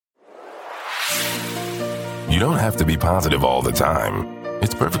don't have to be positive all the time.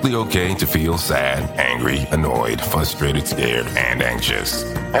 It's perfectly okay to feel sad, angry, annoyed, frustrated, scared, and anxious.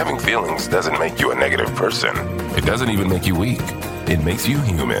 Having feelings doesn't make you a negative person. It doesn't even make you weak. It makes you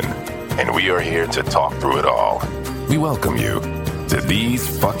human. And we are here to talk through it all. We welcome you to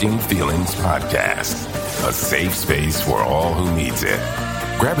These Fucking Feelings Podcast, a safe space for all who needs it.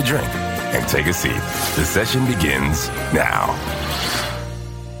 Grab a drink and take a seat. The session begins now.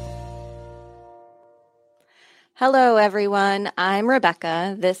 Hello, everyone. I'm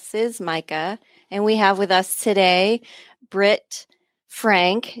Rebecca. This is Micah. And we have with us today Britt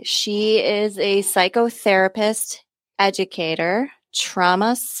Frank. She is a psychotherapist, educator,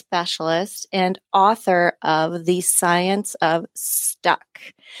 trauma specialist, and author of The Science of Stuck.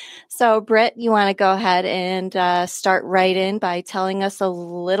 So, Britt, you want to go ahead and start right in by telling us a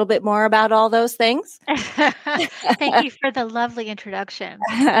little bit more about all those things? Thank you for the lovely introduction.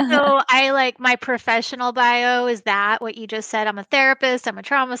 So my professional bio is that what you just said. I'm a therapist. I'm a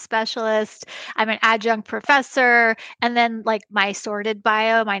trauma specialist. I'm an adjunct professor. And then my sordid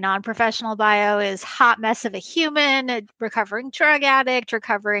bio, my non-professional bio is hot mess of a human, a recovering drug addict,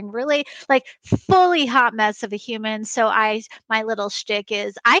 recovering really fully hot mess of a human. So my little shtick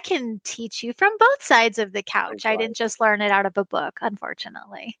is I can teach you from both sides of the couch. I didn't just learn it out of a book,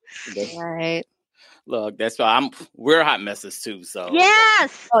 unfortunately. Right. Look, that's why we're hot messes too. So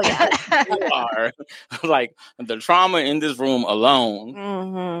yes. Oh yeah. We are the trauma in this room alone.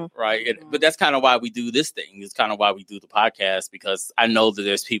 Mm-hmm. Right. But that's kind of why we do this thing. It's kind of why we do the podcast, because I know that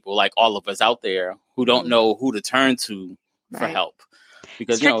there's people like all of us out there who don't know who to turn to for help.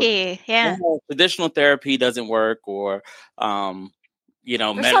 Because, it's tricky. Traditional therapy doesn't work, or, for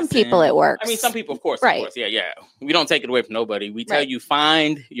medicine. Some people it works. I mean, some people, of course. Right. Yeah. We don't take it away from nobody. We tell you,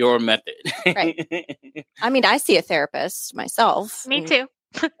 find your method. Right. I mean, I see a therapist myself. Me too.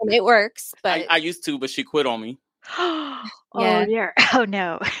 And it works, but I used to, but she quit on me. Oh, yeah. dear. Oh,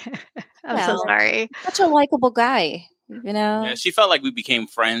 no. I'm so sorry. Such a likable guy, Yeah, she felt like we became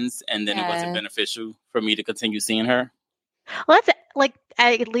friends, and then it wasn't beneficial for me to continue seeing her. Well, that's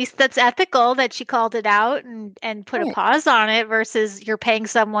at least that's ethical that she called it out and put a pause on it versus you're paying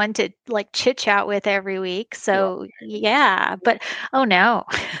someone to chit chat with every week. So but oh no.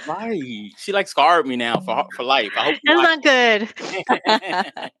 Right. She scarred me now for life. I hope that's not good.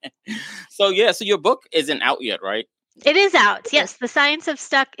 So your book isn't out yet, right? It is out. Yes. The Science of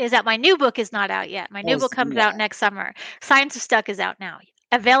Stuck is out. My new book is not out yet. My new book comes out next summer. Science of Stuck is out now.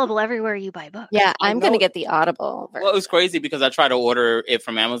 Available everywhere you buy books. Yeah, I'm going to get the Audible version. Well, it was crazy because I tried to order it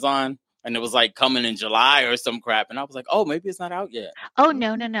from Amazon and it was coming in July or some crap. And I was like, oh, maybe it's not out yet. Oh,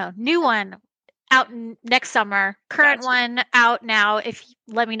 no. New one out next summer. Current one out now.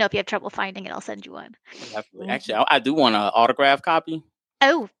 Let me know if you have trouble finding it. I'll send you one. Definitely. Actually, I do want an autographed copy.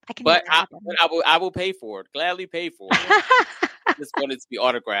 Oh, I can. But I will pay for it. Gladly pay for it. I just want it to be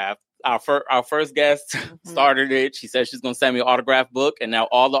autographed. Our first guest started it. She said she's going to send me an autographed book. And now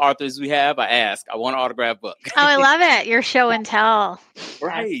all the authors we have, I want an autographed book. Oh, I love it. Your show and tell.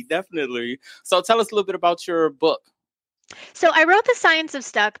 Right, definitely. So tell us a little bit about your book. So I wrote The Science of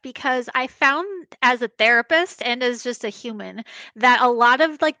Stuck because I found as a therapist and as just a human that a lot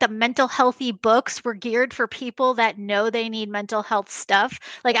of the mental healthy books were geared for people that know they need mental health stuff.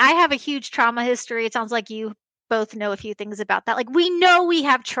 I have a huge trauma history. It sounds like you both know a few things about that. We know we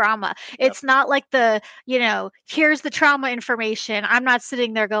have trauma. It's not here's the trauma information. I'm not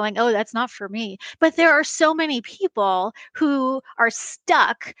sitting there going, oh, that's not for me. But there are so many people who are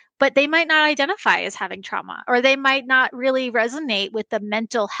stuck, but they might not identify as having trauma, or they might not really resonate with the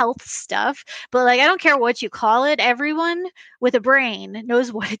mental health stuff. But I don't care what you call it. Everyone with a brain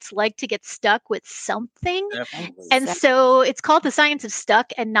knows what it's like to get stuck with something. Definitely. And so it's called The Science of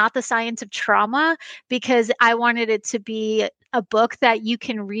Stuck and not The Science of Trauma, because I wanted it to be a book that you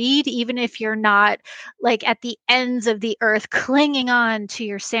can read even if you're not at the ends of the earth clinging on to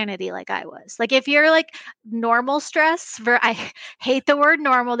your sanity like I was. If you're normal stress, I hate the word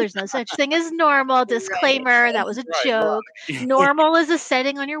normal. There's no such thing as normal. Disclaimer, that was a joke. Right. Normal is a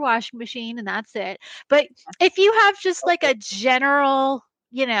setting on your washing machine and that's it. But if you have just a general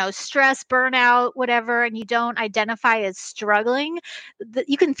stress, burnout, whatever, and you don't identify as struggling,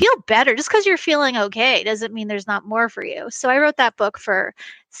 you can feel better. Just because you're feeling okay doesn't mean there's not more for you. So I wrote that book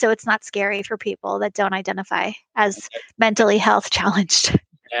so it's not scary for people that don't identify as mentally health challenged.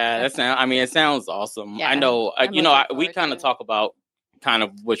 Yeah, it sounds awesome. Yeah, I know, we kind of talk about kind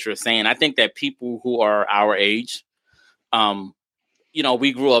of what you're saying. I think that people who are our age,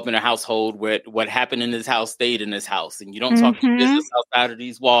 we grew up in a household where what happened in this house stayed in this house, and you don't talk to business outside of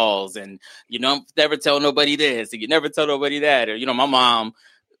these walls, and you don't never tell nobody this, and you never tell nobody that. Or, my mom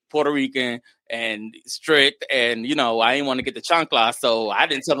Puerto Rican and strict, and I didn't want to get the chancla, so I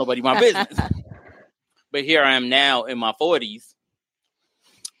didn't tell nobody my business. But here I am now in my 40s,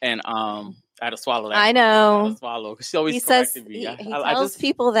 and I had to swallow that. I know. I had to swallow. She always corrected me. He tells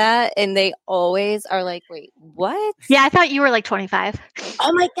people that, and they always are like, "Wait, what?" Yeah, I thought you were like 25.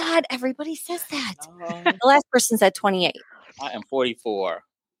 Oh my God, everybody says that. The last person said 28. I am 44.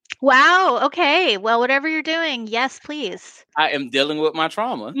 Wow. Okay. Well, whatever you're doing, yes, please. I am dealing with my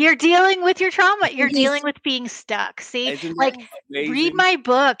trauma. You're dealing with your trauma. You're dealing with being stuck. See, like read my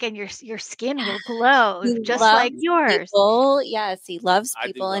book, and your skin will glow just like yours. People. Yes, he loves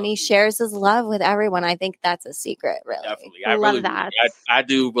people, and he shares his love with everyone. I think that's a secret, really. Definitely, I love that. I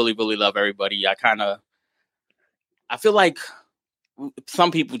do really, really love everybody. I feel like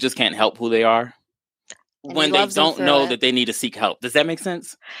some people just can't help who they are. And when they don't know that they need to seek help. Does that make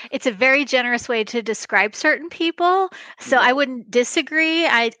sense? It's a very generous way to describe certain people. So I wouldn't disagree.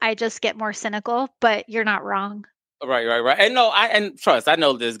 I just get more cynical, but you're not wrong. Right. And trust, I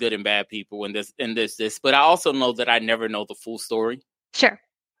know there's good and bad people in this, but I also know that I never know the full story. Sure.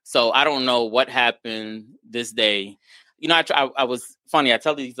 So I don't know what happened this day. I was funny. I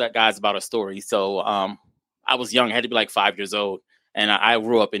tell these guys about a story. So I was young. I had to be like 5 years old. And I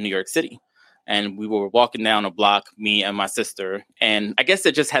grew up in New York City. And we were walking down a block, me and my sister. And I guess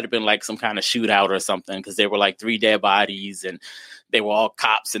it just had been like some kind of shootout or something, because there were like 3 dead bodies and they were all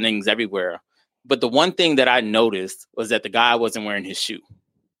cops and things everywhere. But the one thing that I noticed was that the guy wasn't wearing his shoe.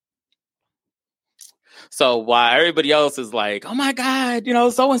 So while everybody else is like, oh my God,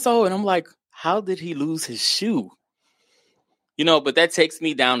 so-and-so. And I'm like, how did he lose his shoe? But that takes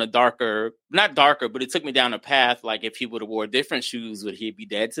me down not darker, but it took me down a path. Like, if he would have wore different shoes, would he be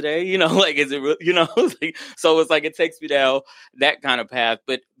dead today? Like, is it real? So it's like, it takes me down that kind of path.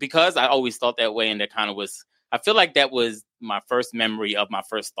 But because I always thought that way, and that kind of was, I feel like that was my first memory of my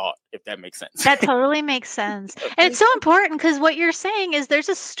first thought, if that makes sense. That totally makes sense. And it's so important, because what you're saying is there's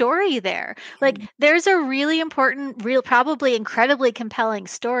a story there. Like, there's a really important, probably incredibly compelling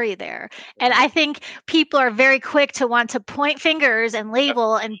story there. And I think people are very quick to want to point fingers and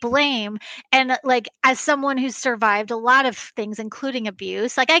label and blame. And like, as someone who's survived a lot of things, including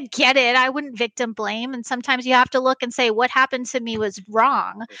abuse, like, I get it. I wouldn't victim blame. And sometimes you have to look and say, what happened to me was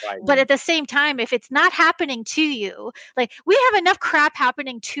wrong. Right. But at the same time, if it's not happening to you, like, we have enough crap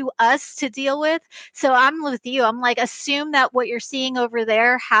happening to us to deal with. So I'm with you. I'm like, assume that what you're seeing over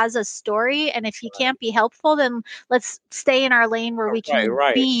there has a story. And if you can't be helpful, then let's stay in our lane where we can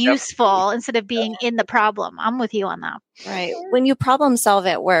be useful instead of being in the problem. I'm with you on that. Right. When you problem solve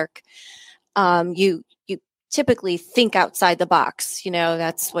at work, you typically think outside the box.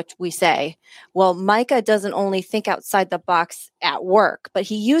 That's what we say. Well, Micah doesn't only think outside the box at work, but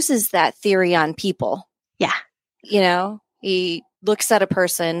he uses that theory on people. Yeah. He looks at a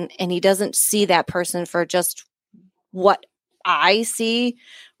person and he doesn't see that person for just what I see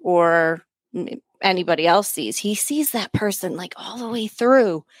or anybody else sees. He sees that person like all the way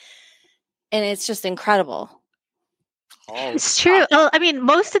through. And it's just incredible. It's true. Well, I mean,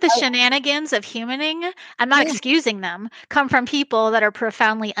 most of the shenanigans of humaning, I'm not excusing them, come from people that are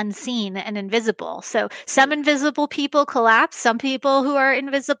profoundly unseen and invisible. So some invisible people collapse. Some people who are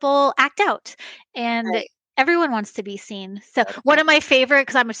invisible act out. And everyone wants to be seen. So one of my favorite,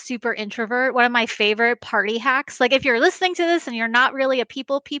 because I'm a super introvert, one of my favorite party hacks, like, if you're listening to this and you're not really a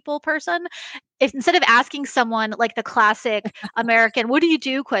people person, if instead of asking someone like the classic American, what do you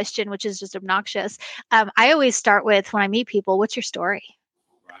do question, which is just obnoxious, I always start with, when I meet people, what's your story?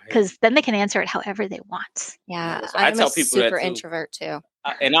 Because then they can answer it however they want. Yeah, I'm a super introvert too.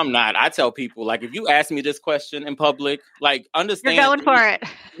 And I'm not. I tell people, like, if you ask me this question in public, like, understand. You're going for it.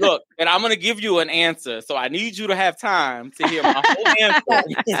 Look, and I'm going to give you an answer. So I need you to have time to hear my whole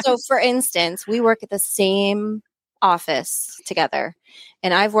answer. So, for instance, we work at the same office together.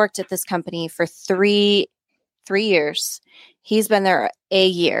 And I've worked at this company for three years. He's been there a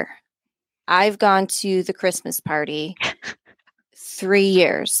year. I've gone to the Christmas party 3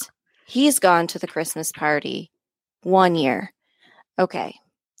 years. He's gone to the Christmas party 1 year. Okay.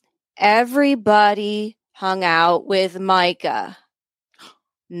 Everybody hung out with Micah.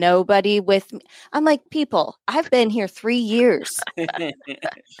 Nobody with me. I'm like, people, I've been here 3 years.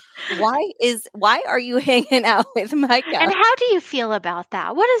 Why are you hanging out with Micah? And how do you feel about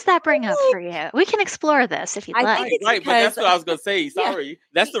that? What does that bring up for you? We can explore this if you'd like. Right, but that's what I was going to say. Sorry. Yeah.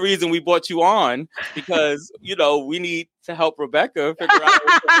 That's the reason we brought you on, because, we need to help Rebecca figure out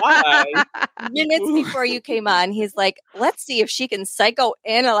why. Minutes before you came on, he's like, let's see if she can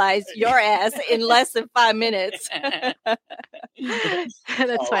psychoanalyze your ass in less than 5 minutes.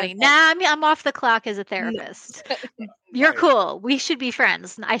 That's funny. Nah, I'm off the clock as a therapist. You're Right. cool. We should be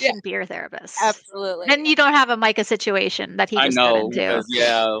friends. I shouldn't be your therapist. Absolutely. Then you don't have a Micah situation that he I just got know into.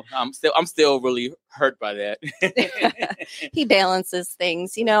 because I'm still really hurt by that. He balances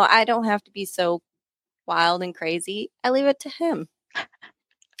things. I don't have to be so wild and crazy. I leave it to him.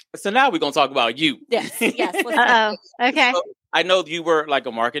 So now we're gonna talk about you. Yes. Let's Uh-oh. Okay. So, I know you were like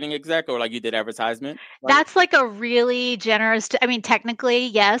a marketing exec or like you did advertisement. Right? That's like a really generous, I mean, technically,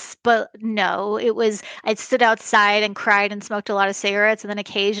 yes, but no. I stood outside and cried and smoked a lot of cigarettes, and then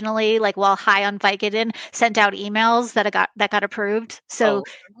occasionally, like while high on Vicodin, sent out emails that got approved. So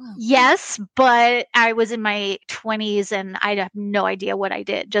wow. yes, but I was in my 20s and I have no idea what I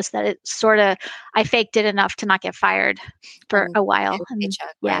did. Just that I faked it enough to not get fired for a while.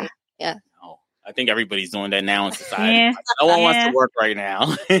 Paycheck, yeah. right? Yeah. Oh, I think everybody's doing that now in society. Yeah. No one wants to work right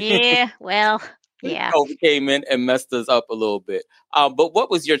now. Yeah. Well, yeah. COVID came in and messed us up a little bit. But what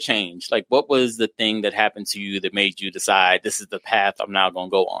was your change? Like, what was the thing that happened to you that made you decide this is the path I'm now going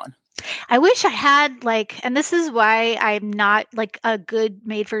to go on? I wish I had and this is why I'm not like a good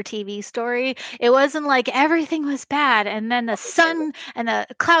made for TV story. It wasn't like everything was bad and then the sun and the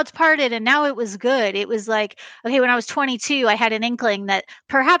clouds parted and now it was good. It was like, okay, when I was 22, I had an inkling that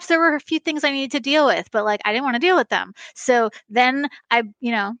perhaps there were a few things I needed to deal with, but like I didn't want to deal with them. So then I,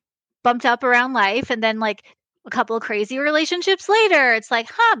 bumped up around life and then like a couple of crazy relationships later, it's like,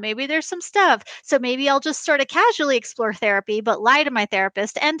 maybe there's some stuff. So maybe I'll just sort of casually explore therapy, but lie to my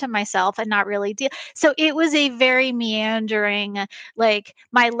therapist and to myself and not really deal. So it was a very meandering, like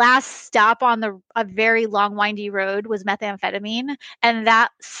my last stop on a very long, windy road was methamphetamine. And that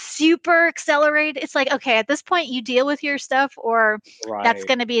super accelerated. It's like, okay, at this point you deal with your stuff or that's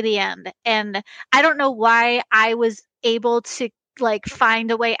going to be the end. And I don't know why I was able to like find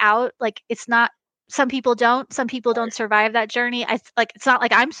a way out. Like it's not, some people don't. Some people don't survive that journey. It's not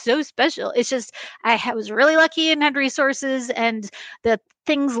like I'm so special. It's just I was really lucky and had resources, and the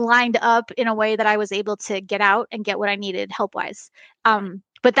things lined up in a way that I was able to get out and get what I needed help wise.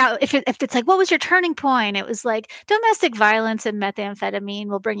 But that if it's like, what was your turning point? It was like domestic violence and methamphetamine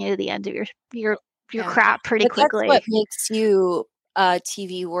will bring you to the end of your crap pretty quickly. That's what makes you a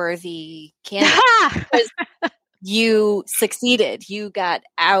TV worthy candidate. Because you succeeded. You got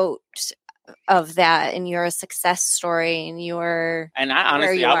out of that and you're a success story and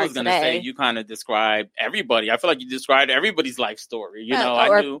I was going to say you kind of described everybody. I feel like you described everybody's life story.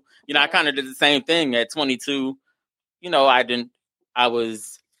 I kind of did the same thing at 22. I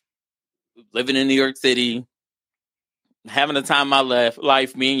was living in New York City, having the time of my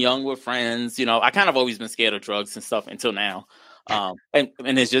life, being young with friends. I kind of always been scared of drugs and stuff until now. And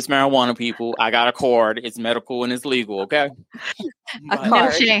it's just marijuana, people. I got a card. It's medical and it's legal. Okay. No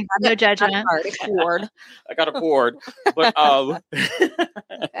shame, no judgment. I got a cord. But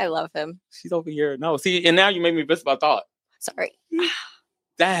I love him. She's over here. No, see, and now you made me miss my thought. Sorry.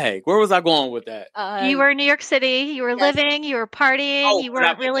 Dang, where was I going with that? You were in New York City. You were living. You were partying. You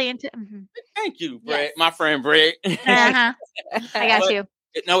weren't really into. Mm-hmm. Thank you, Britt. My friend Britt. I got you.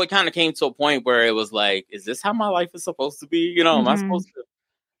 It kind of came to a point where it was like, is this how my life is supposed to be? Am I supposed to,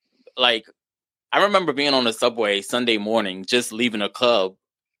 like, I remember being on the subway Sunday morning, just leaving a club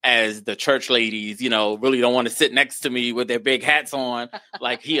as the church ladies, really don't want to sit next to me with their big hats on,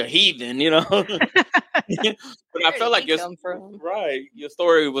 like he a heathen, But I felt like your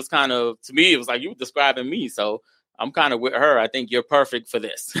story was kind of, to me, it was like you were describing me. So I'm kind of with her. I think you're perfect for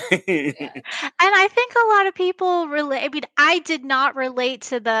this. And I think a lot of people relate. I mean, I did not relate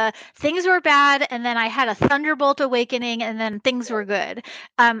to the things were bad and then I had a thunderbolt awakening and then things were good.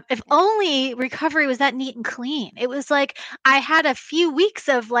 If only recovery was that neat and clean. It was like I had a few weeks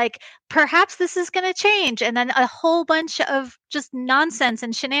of like, perhaps this is going to change. And then a whole bunch of just nonsense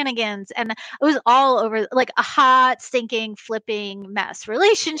and shenanigans. And it was all over, like a hot, stinking, flipping mess.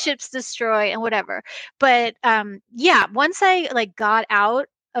 Relationships destroy and whatever. But once I like got out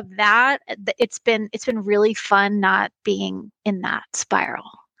of that, it's been really fun not being in that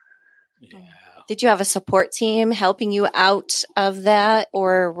spiral. Yeah. Did you have a support team helping you out of that,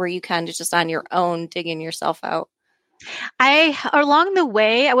 or were you kind of just on your own digging yourself out? Along the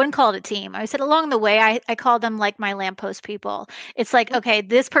way, I wouldn't call it a team. I said along the way, I call them like my lamppost people. It's like, okay,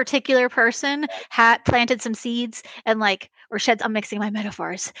 this particular person had planted some seeds and like or sheds, I'm mixing my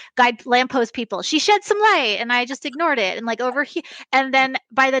metaphors, guide lamppost people. She shed some light and I just ignored it. And like over here. And then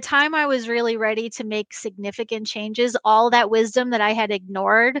by the time I was really ready to make significant changes, all that wisdom that I had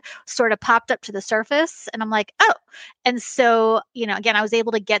ignored sort of popped up to the surface. And I'm like, oh. And so, again, I was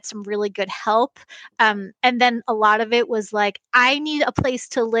able to get some really good help. And then a lot of it was like, I need a place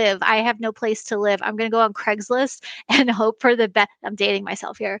to live. I have no place to live. I'm going to go on Craigslist and hope for the best. I'm dating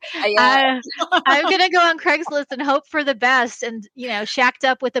myself here. Yeah. I'm going to go on Craigslist and hope for the best and, shacked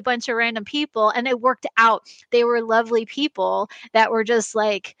up with a bunch of random people. And it worked out. They were lovely people that were just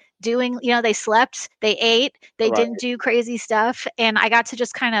like doing, they slept, they ate, they didn't do crazy stuff. And I got to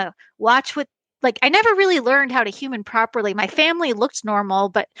just kind of watch what, like, I never really learned how to human properly. My family looked normal,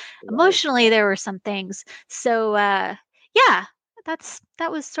 but emotionally there were some things. So, yeah, that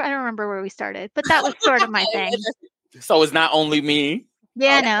was, I don't remember where we started, but that was sort of my thing. So it's not only me.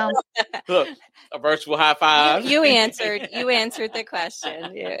 Yeah, no. Look, a virtual high five. You answered the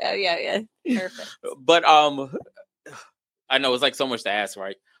question. Yeah. Perfect. But I know it's like so much to ask,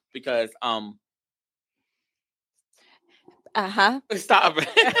 right? Because stop.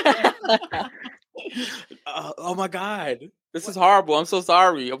 Oh my God, this is horrible. I'm so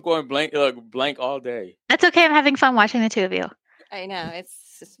sorry. I'm going blank all day. That's okay. I'm having fun watching the two of you. I know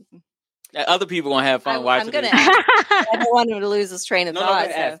it's. Other people gonna have fun watching. I'm gonna. I don't want him to lose his train of thought.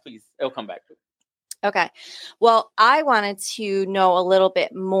 No, ask, please. It'll come back. Okay. Well, I wanted to know a little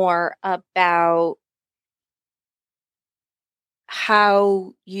bit more about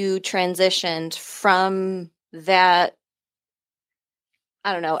how you transitioned from that,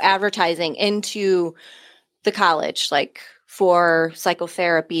 I don't know, advertising into the college, like for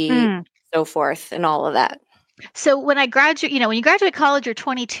psychotherapy, so forth, and all of that. So when I graduate, when you graduate college, you're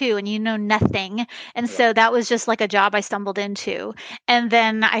 22 and you know nothing. And so that was just like a job I stumbled into. And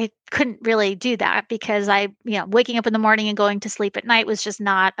then I couldn't really do that because waking up in the morning and going to sleep at night was just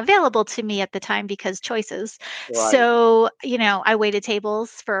not available to me at the time because choices. Right. So, I waited tables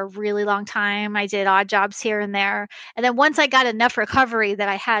for a really long time. I did odd jobs here and there. And then once I got enough recovery that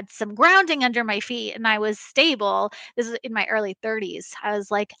I had some grounding under my feet and I was stable, this is in my early 30s, I was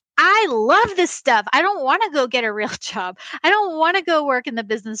like, I love this stuff. I don't want to go get a real job. I don't want to go work in the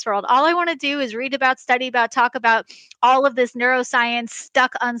business world. All I want to do is read about, study about, talk about all of this neuroscience,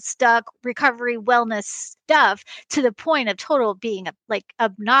 stuck, unstuck, recovery, wellness stuff to the point of total being like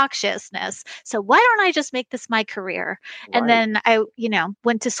obnoxiousness. So why don't I just make this my career? Right. And then I,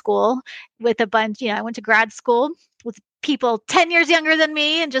 went to school with a bunch, I went to grad school with people 10 years younger than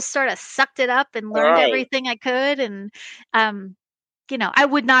me and just sort of sucked it up and learned everything I could. And, I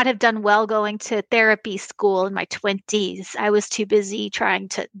would not have done well going to therapy school in my 20s. I was too busy trying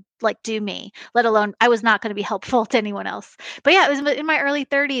to do me, let alone I was not going to be helpful to anyone else. But yeah, it was in my early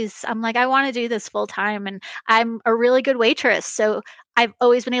 30s. I'm like, I want to do this full time and I'm a really good waitress. So I've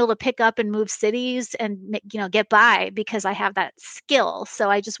always been able to pick up and move cities and, get by because I have that skill. So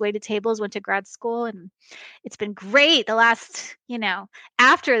I just waited tables, went to grad school, and it's been great. The last,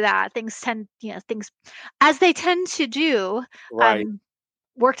 after that, things as they tend to do,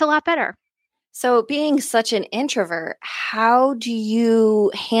 worked a lot better. So being such an introvert, how do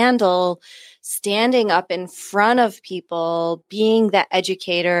you handle standing up in front of people, being that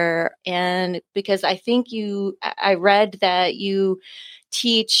educator? And because I think I read that you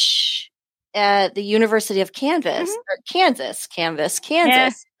teach at the University of Kansas. Yeah.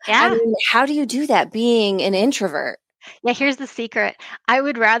 I mean, how do you do that being an introvert? Yeah, here's the secret. I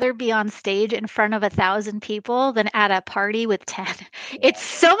would rather be on stage in front of 1,000 people than at a party with 10. It's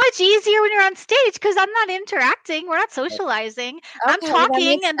so much easier when you're on stage because I'm not interacting. We're not socializing. Okay, I'm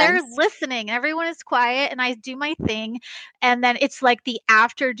talking and they're listening. Everyone is quiet and I do my thing. And then it's like the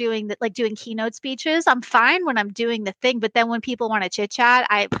after doing keynote speeches. I'm fine when I'm doing the thing. But then when people want to chit chat,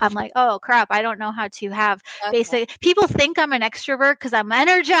 I'm like, oh crap, I don't know how to have basic. People think I'm an extrovert because I'm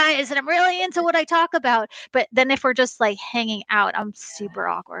energized and I'm really into what I talk about. But then if we're just like hanging out, I'm super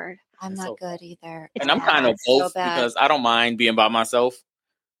awkward. I'm not good either. And I'm kind of both because I don't mind being by myself.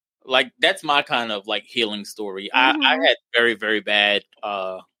 Like that's my kind of like healing story. Mm-hmm. I had very, very bad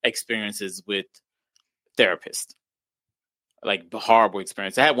experiences with therapists. Like horrible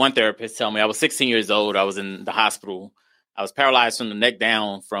experience. I had one therapist tell me I was 16 years old. I was in the hospital. I was paralyzed from the neck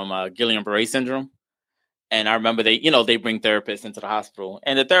down from Guillain-Barré syndrome. And I remember they bring therapists into the hospital.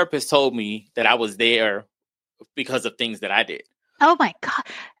 And the therapist told me that I was there because of things that I did. Oh my God.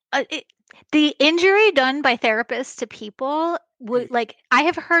 The injury done by therapists to people would I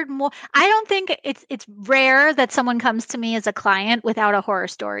have heard more. I don't think it's rare that someone comes to me as a client without a horror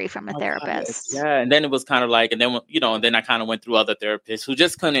story from a therapist. God. Yeah. And then it was kind of like, and then I kind of went through other therapists who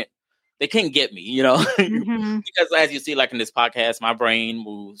just couldn't, they can't get me, because as you see, like in this podcast, my brain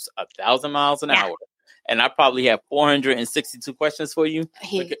moves 1,000 miles an hour. And I probably have 462 questions for you. I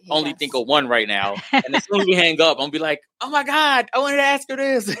can only think of one right now. And as soon as we hang up, I'm gonna be like, oh my God, I wanted to ask her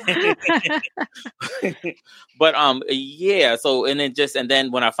this. But yeah, so and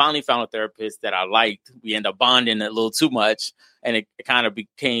then when I finally found a therapist that I liked, we ended up bonding a little too much. And it kind of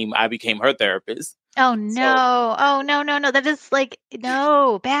I became her therapist. Oh no. No. That is like,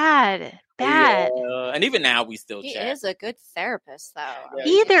 no, bad. Yeah. And even now we still chat. He is a good therapist, though.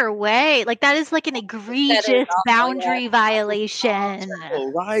 Yeah, Either way, like that is like an egregious boundary violation.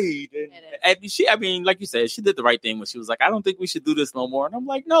 Oh, right. And she, I mean, like you said, she did the right thing when she was like, I don't think we should do this no more. And I'm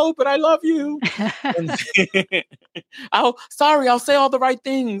like, no, but I love you. I'll say all the right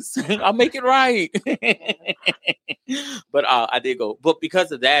things. I'll make it right. But I did go. But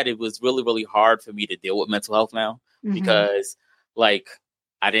because of that, it was really, really hard for me to deal with mental health now because like,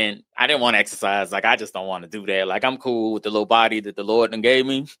 I didn't want to exercise. Like, I just don't want to do that. Like, I'm cool with the little body that the Lord done gave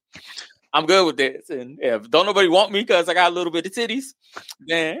me. I'm good with this. And if don't nobody want me because I got a little bit of titties,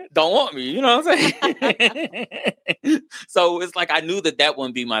 then don't want me. You know what I'm saying? So it's like, I knew that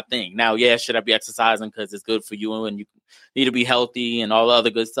wouldn't be my thing. Now, yeah, should I be exercising because it's good for you and you need to be healthy and all the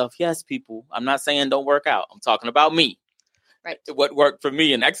other good stuff? Yes, people. I'm not saying don't work out. I'm talking about me. Right. What worked for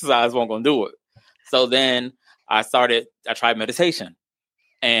me and exercise wasn't going to do it. So then I tried meditation.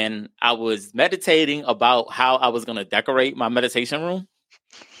 And I was meditating about how I was going to decorate my meditation room.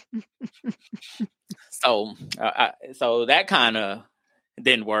 So that kind of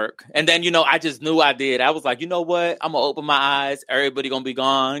didn't work. And then, I just knew I did. I was like, you know what? I'm going to open my eyes. Everybody going to be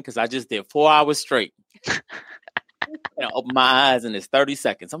gone because I just did 4 hours straight. And I opened my eyes and it's 30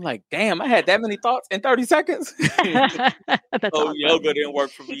 seconds. I'm like, damn, I had that many thoughts in 30 seconds. Awesome. Yoga didn't work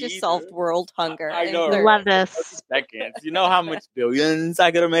for me. You just solved world hunger. I know. Love this. Seconds. You know how much billions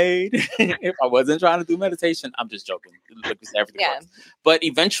I could have made if I wasn't trying to do meditation? I'm just joking. Look, everything works. But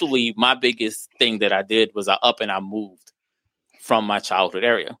eventually, my biggest thing that I did was I moved from my childhood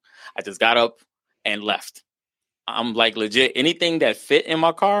area. I just got up and left. I'm like, legit, anything that fit in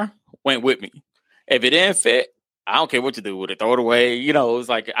my car went with me. If it didn't fit, I don't care what you do with it. Throw it away. It was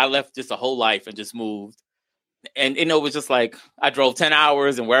like I left just a whole life and just moved. And, it was just like I drove 10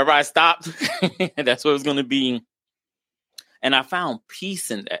 hours and wherever I stopped, that's what it was going to be. And I found peace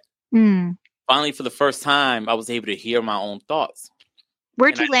in that. Finally, for the first time, I was able to hear my own thoughts.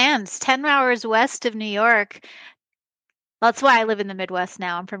 Where'd you land? 10 hours west of New York. That's why I live in the Midwest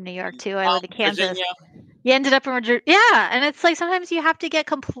now. I'm from New York, too. I live in Kansas. Virginia. You ended up in Virginia. Yeah. And it's like sometimes you have to get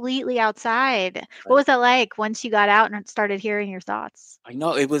completely outside. Right. What was that like once you got out and started hearing your thoughts? I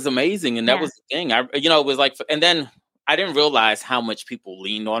know. It was amazing. And that was the thing. It was like, and then I didn't realize how much people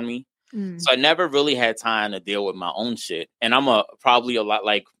leaned on me. So I never really had time to deal with my own shit. And I'm probably a lot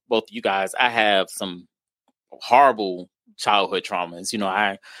like both of you guys. I have some horrible childhood traumas.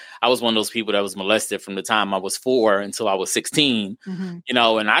 I was one of those people that was molested from the time I was 4 until I was 16, and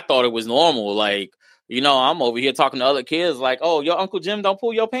I thought it was normal. Like, I'm over here talking to other kids like, oh, your Uncle Jim don't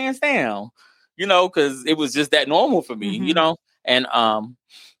pull your pants down, because it was just that normal for me, and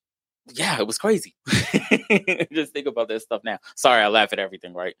yeah, it was crazy. Just think about that stuff now. Sorry, I laugh at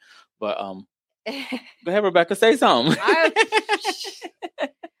everything, right? But go ahead, Rebecca, say something.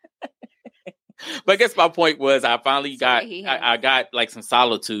 But I guess my point was I finally I got like some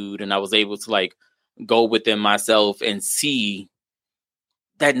solitude and I was able to like go within myself and see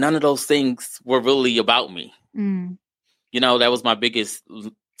that none of those things were really about me. That was my biggest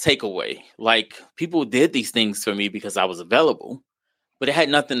takeaway. Like people did these things for me because I was available, but it had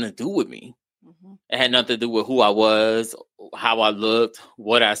nothing to do with me. It had nothing to do with who I was, how I looked,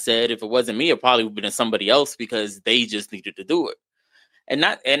 what I said. If it wasn't me, it probably would have been somebody else because they just needed to do it. And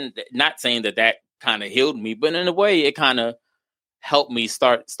not saying that kind of healed me, but in a way, it kind of helped me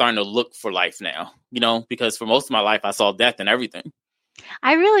starting to look for life now, because for most of my life, I saw death and everything.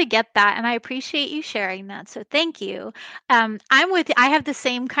 I really get that. And I appreciate you sharing that. So thank you. I have the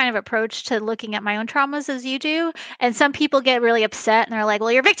same kind of approach to looking at my own traumas as you do. And some people get really upset and they're like,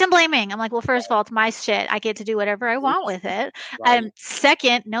 well, you're victim blaming. I'm like, well, first of all, it's my shit. I get to do whatever I want with it. Right.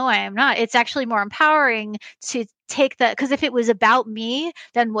 Second, no, I am not. It's actually more empowering to take that, because if it was about me,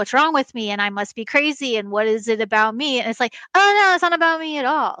 then what's wrong with me? And I must be crazy. And what is it about me? And it's like, oh no, it's not about me at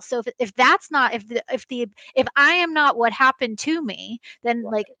all. So if that's not, if I am not what happened to me, then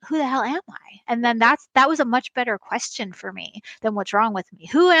like, who the hell am I? And then that was a much better question for me than what's wrong with me.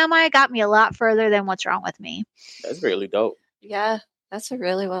 Who am I? Got me a lot further than what's wrong with me. That's really dope. Yeah. That's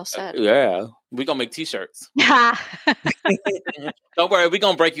really well said. Yeah. We're going to make t-shirts. Don't worry. We're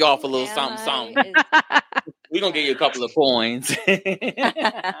going to break you off a little something. We're gonna get you a couple of coins.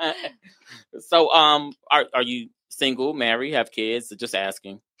 So, are you single, married, have kids? Just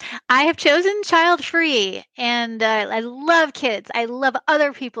asking. I have chosen child-free, and I love kids. I love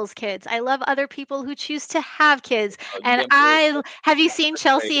other people's kids. I love other people who choose to have kids. And have you seen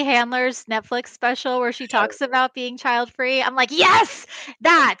Chelsea Handler's Netflix special where she talks about being child-free? I'm like, yes,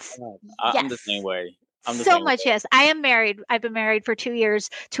 that's I'm the same way. Yes. I am married. I've been married for 2 years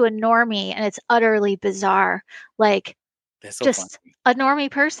to a normie, and it's utterly bizarre. Like, that's so just funny. A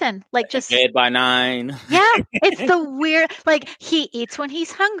normie person, like just bed by 9. Yeah, it's the weird. Like, he eats when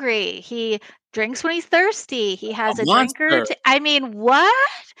he's hungry. He drinks when he's thirsty. He has a drinker. I mean, what?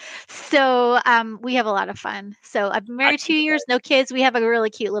 So, we have a lot of fun. So I've been married 2 years, no kids. We have a really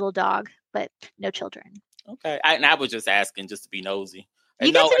cute little dog, but no children. Okay, I was just asking just to be nosy.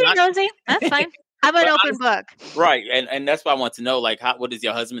 You get to be nosy. That's fine. I'm an open book. Right, and that's why I want to know. Like, what does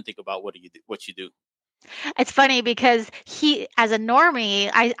your husband think about what you do? It's funny because he, as a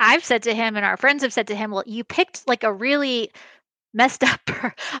normie, I've said to him, and our friends have said to him, well, you picked like a really messed up,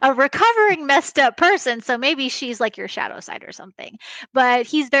 a recovering messed up person, so maybe she's like your shadow side or something. But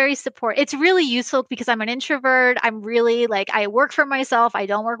he's very supportive. It's really useful because I'm an introvert. I'm really like, I work for myself. I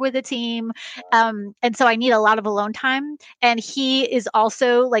don't work with a team, and so I need a lot of alone time. And he is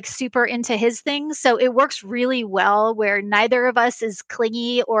also like super into his things, so it works really well where neither of us is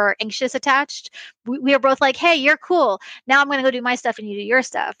clingy or anxious attached. We are both like, hey, you're cool, now I'm going to go do my stuff and you do your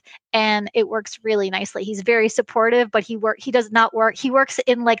stuff, and it works really nicely. He's very supportive, but he does not work. He works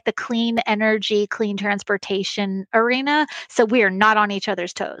in like the clean energy, clean transportation arena. So we are not on each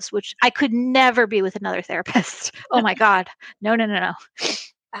other's toes, which I could never be with another therapist. Oh my God. No.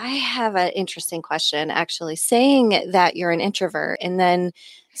 I have an interesting question, actually. Saying that you're an introvert and then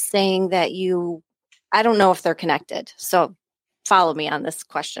saying that I don't know if they're connected. So follow me on this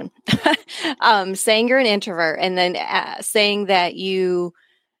question. Saying you're an introvert and then saying that you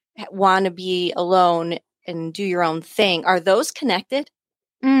want to be alone and do your own thing. Are those connected?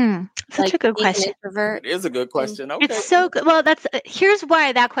 Such a good question. It is a good question. Okay. It's so good. Well, here's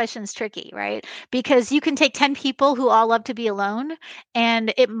why that question's tricky, right? Because you can take 10 people who all love to be alone,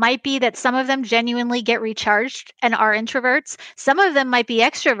 and it might be that some of them genuinely get recharged and are introverts. Some of them might be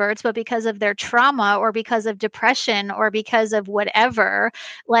extroverts, but because of their trauma or because of depression or because of whatever,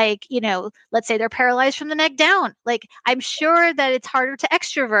 like, let's say they're paralyzed from the neck down. Like, I'm sure that it's harder to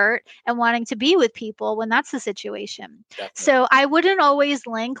extrovert and wanting to be with people when that's the situation. Definitely. So I wouldn't always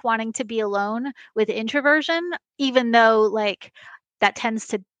link wanting to be alone with introversion, even though like that tends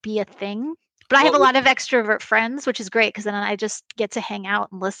to be a thing. But I have a lot of extrovert friends, which is great because then I just get to hang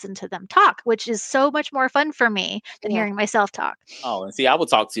out and listen to them talk, which is so much more fun for me than hearing myself talk. Oh, and see, I would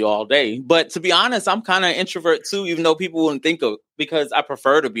talk to you all day. But to be honest, I'm kind of introvert too, even though people wouldn't think of, because I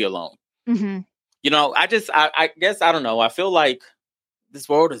prefer to be alone. Mm-hmm. I guess, I don't know. I feel like this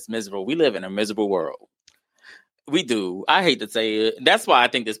world is miserable. We live in a miserable world. We do. I hate to say it. That's why I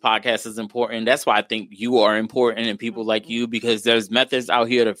think this podcast is important. That's why I think you are important and people like you, because there's methods out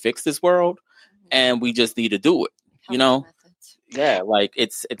here to fix this world and we just need to do it. Yeah, like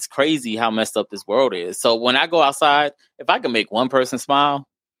it's crazy how messed up this world is. So when I go outside, if I can make one person smile,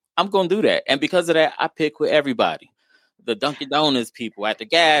 I'm going to do that. And because of that, I pick with everybody. The Dunkin' Donuts people at the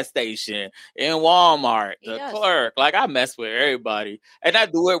gas station, in Walmart, the clerk. Like, I mess with everybody. And I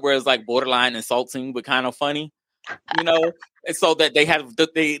do it where it's like borderline insulting, but kind of funny. And so that they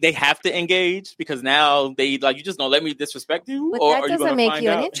have to engage, because now they like, you just don't let me disrespect you. But that doesn't make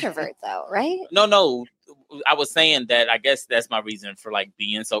you an introvert though, right? No. I was saying that I guess that's my reason for like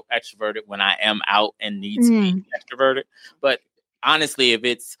being so extroverted when I am out and need to be extroverted. But honestly, if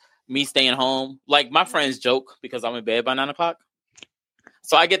it's me staying home, like my friends joke because I'm in bed by 9:00.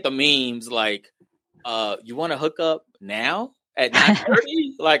 So I get the memes like, you want to hook up now? At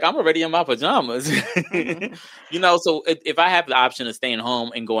 9:30, like I'm already in my pajamas, So if I have the option of staying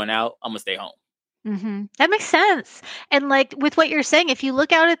home and going out, I'm gonna stay home. Mm-hmm. That makes sense. And like with what you're saying, if you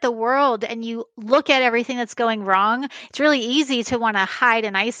look out at the world and you look at everything that's going wrong, it's really easy to want to hide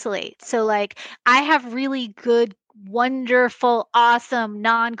and isolate. So like I have really good, wonderful, awesome,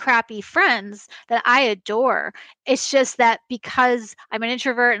 non-crappy friends that I adore. It's just that because I'm an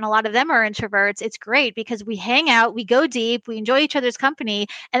introvert and a lot of them are introverts, it's great because we hang out, we go deep, we enjoy each other's company,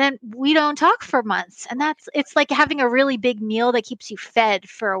 and then we don't talk for months. And it's like having a really big meal that keeps you fed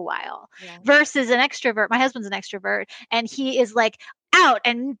for a while versus an extrovert. My husband's an extrovert and he is like out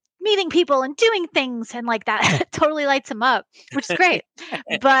and meeting people and doing things, and like that totally lights him up, which is great.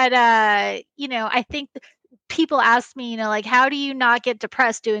 But I think people ask me, like, how do you not get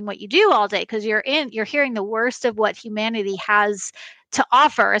depressed doing what you do all day? Because you're hearing the worst of what humanity has to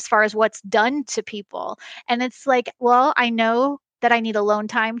offer as far as what's done to people. And it's like, well, I know that I need alone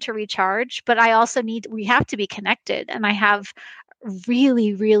time to recharge, but I also we have to be connected. And I have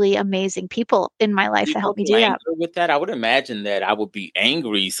really, really amazing people in my life that help me do that. With that, I would imagine that I would be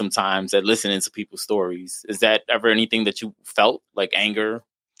angry sometimes at listening to people's stories. Is that ever anything that you felt like anger?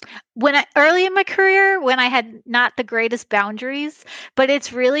 Early in my career, when I had not the greatest boundaries, but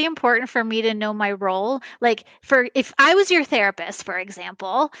it's really important for me to know my role. Like if I was your therapist, for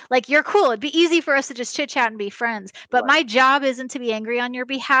example, like you're cool. It'd be easy for us to just chit chat and be friends. But my job isn't to be angry on your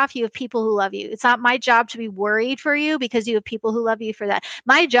behalf. You have people who love you. It's not my job to be worried for you because you have people who love you for that.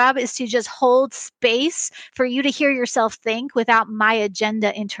 My job is to just hold space for you to hear yourself think without my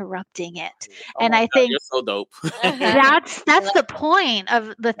agenda interrupting it. And I think you're so dope. that's the point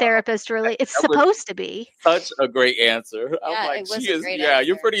of the therapist. Really, it's supposed to be such a great answer. Yeah, it was a great answer.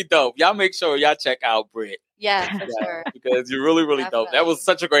 You're pretty dope. Y'all make sure y'all check out Britt. Yeah, for sure. Because you're really, really dope. That was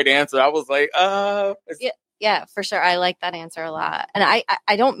such a great answer. I was like, yeah, for sure. I like that answer a lot. And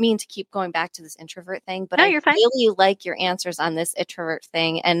I don't mean to keep going back to this introvert thing, but you're fine. Really like your answers on this introvert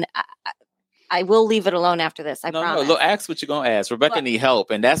thing. And I will leave it alone after this. I promise. No, ask what you're going to ask. Rebecca need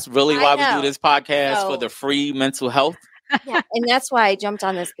help. And that's really why we do this podcast, for the free mental health. Yeah, and that's why I jumped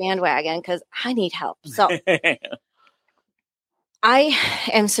on this bandwagon, because I need help. So I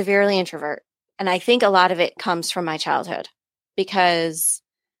am severely introvert. And I think a lot of it comes from my childhood, because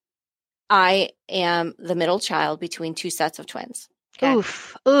I am the middle child between two sets of twins. Okay?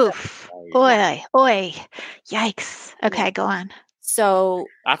 Oof. Oi. Yikes. Okay, go on. So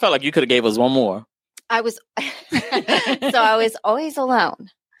I felt like you could have gave us one more. I was always alone.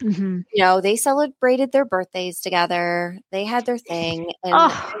 Mm-hmm. You know, they celebrated their birthdays together. They had their thing. And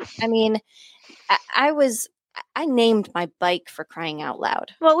I mean, I named my bike, for crying out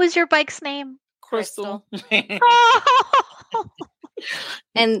loud. What was your bike's name? Crystal.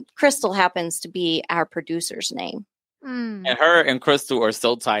 And Crystal happens to be our producer's name. Mm. And her and Crystal are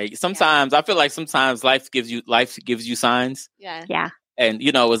so tight. Sometimes I feel like life gives you signs. Yeah. And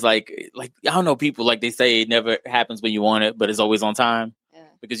it's like I don't know, people, like they say it never happens when you want it, but it's always on time. Yeah.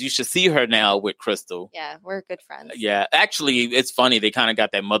 Because you should see her now with Crystal. Yeah, we're good friends. Yeah. Actually, it's funny. They kind of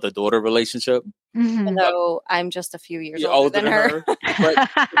got that mother-daughter relationship. Mm-hmm. Even though I'm just a few years older than her. But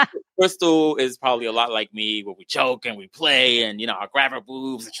Crystal is probably a lot like me, where we joke and we play, and I grab her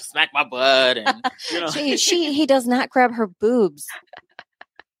boobs and she'll smack my butt, and he does not grab her boobs.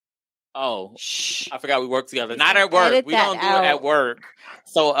 Oh, shh! I forgot we work together. Not at work. We don't do it at work.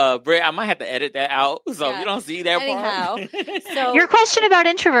 So, Britt, I might have to edit that out, so you don't see that part. So your question about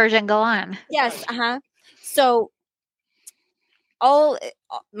introversion, go on. Yes. So all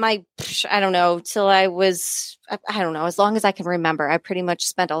my, I don't know, till I was, I don't know, as long as I can remember, I pretty much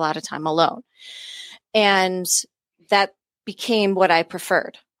spent a lot of time alone. And that became what I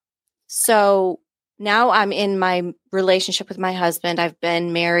preferred. So now I'm in my relationship with my husband. I've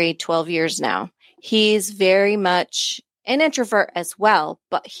been married 12 years now. He's very much an introvert as well,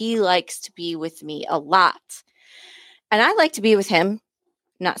 but he likes to be with me a lot. And I like to be with him.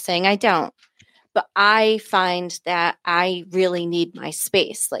 Not saying I don't. But I find that I really need my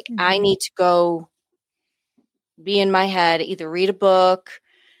space. Like, I need to go be in my head, either read a book,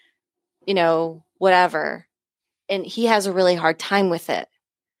 whatever. And he has a really hard time with it.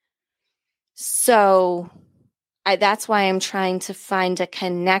 So that's why I'm trying to find a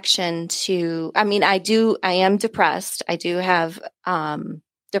connection to, I am depressed. I do have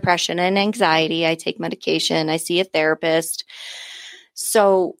depression and anxiety. I take medication. I see a therapist.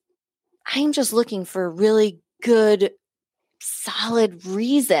 So I'm just looking for a really good, solid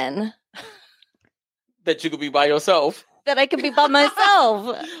reason that you could be by yourself. That I could be by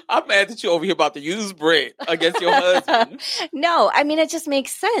myself. I'm mad that you're over here about to use Britt against your husband. No, it just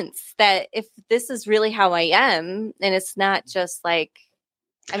makes sense that if this is really how I am, and it's not just like,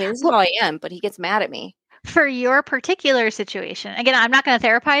 this is how I am, but he gets mad at me. For your particular situation, again, I'm not going to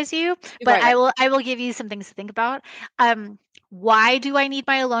therapize you, but right. I will give you some things to think about. Why do I need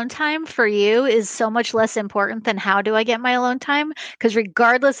my alone time for you is so much less important than how do I get my alone time? Because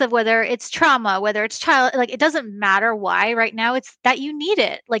regardless of whether it's trauma, whether it's child, it doesn't matter why right now, it's that you need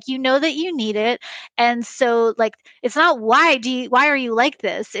it. That you need it. And so it's not why are you like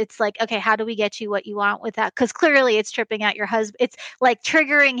this? It's like, okay, how do we get you what you want with that? Because clearly it's tripping out your husband. It's like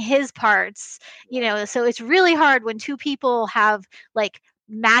triggering his parts, so it's really hard when two people have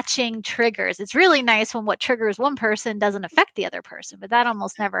matching triggers. It's really nice when what triggers one person doesn't affect the other person, but that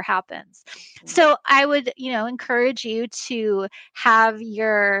almost never happens. So I would, encourage you to have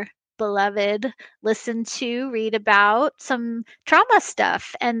your beloved, listen to, read about some trauma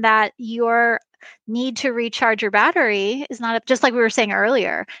stuff, and that your need to recharge your battery is not, just like we were saying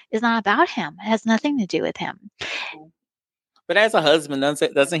earlier, is not about him. It has nothing to do with him. But as a husband,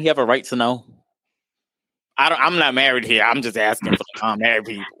 doesn't he have a right to know? I'm not married here. I'm just asking for the non-married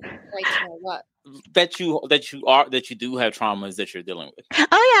people. Right to know what? That you do have traumas that you're dealing with.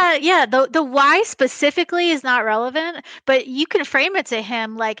 Oh yeah. The why specifically is not relevant, but you can frame it to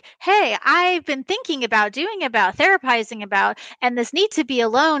him like, hey, I've been thinking about therapizing about, and this need to be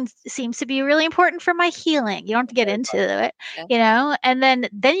alone seems to be really important for my healing. You don't have to get into it, you know, and then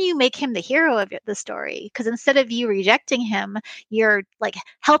you make him the hero of the story, because instead of you rejecting him, you're like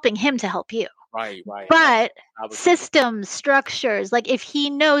helping him to help you. Right. But systems, structures, like if he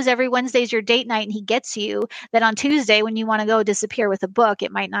knows every Wednesday is your date night and he gets you, then on Tuesday when you want to go disappear with a book,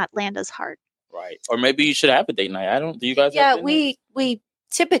 it might not land as hard. Right. Or maybe you should have a date night. Do you guys? Yeah, we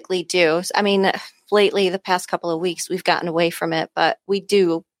typically do. I mean, lately, the past couple of weeks, we've gotten away from it, but we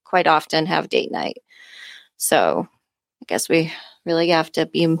do quite often have date night. So I guess we really have to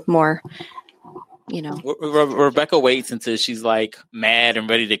be more, you know. Rebecca waits until she's like mad and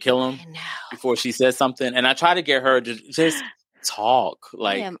ready to kill him before she says something. And I try to get her to just talk.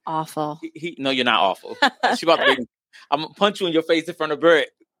 Like, I am awful. No, you're not awful. She about to I'm gonna punch you in your face in front of Britt.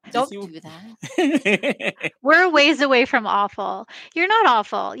 Don't do that. We're ways away from awful. You're not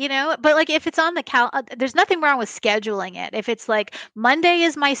awful, you know, but like if it's on the there's nothing wrong with scheduling it. If it's like Monday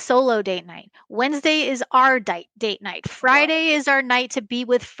is my solo date night, Wednesday is our date night, Friday is our night to be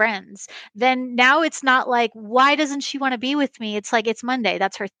with friends, then now it's not like, why doesn't she want to be with me? It's like, it's Monday.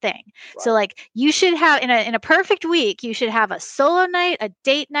 That's her thing. Right. So like you should have in a perfect week, you should have a solo night, a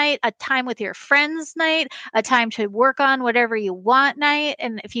date night, a time with your friends night, a time to work on whatever you want night.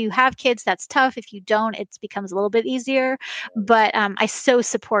 And if you have kids, that's tough. If you don't, it becomes a little bit easier. But I so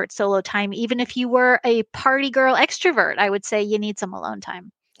support solo time. Even if you were a party girl extrovert, I would say you need some alone time,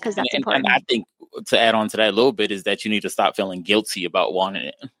 because that's important. And I think to add on to that a little bit is that you need to stop feeling guilty about wanting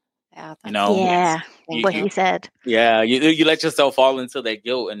it. Yeah, you know, what he said. Yeah, you let yourself fall into that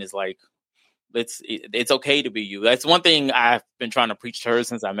guilt, and it's like it's okay to be you. That's one thing I've been trying to preach to her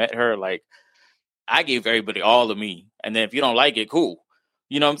since I met her. Like, I gave everybody all of me, and then if you don't like it, cool.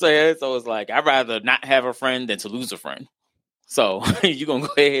 You know what I'm saying? So it's like, I'd rather not have a friend than to lose a friend. So you're going to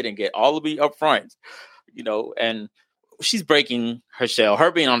go ahead and get all of me up front, you know, and she's breaking her shell.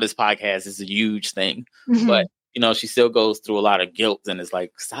 Her being on this podcast is a huge thing. Mm-hmm. But, you know, she still goes through a lot of guilt, and it's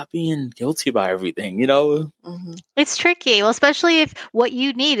like, stop being guilty about everything, you know? Mm-hmm. It's tricky. Well, especially if what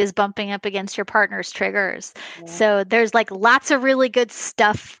you need is bumping up against your partner's triggers. Yeah. So there's like lots of really good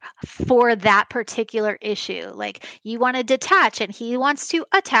stuff for that particular issue. Like, you want to detach and he wants to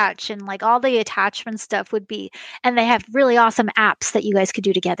attach, and like all the attachment stuff would be, and they have really awesome apps that you guys could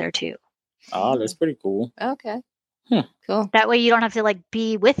do together too. Oh, that's pretty cool. Okay. Cool. That way you don't have to like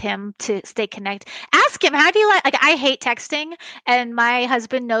be with him to stay connected. Ask him, how do you like I hate texting, and my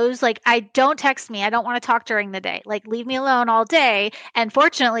husband knows, like, I don't text me. I don't want to talk during the day. Like, leave me alone all day. And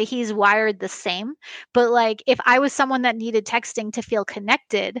fortunately, he's wired the same. But like, if I was someone that needed texting to feel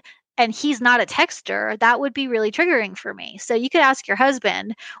connected and he's not a texter, that would be really triggering for me. So you could ask your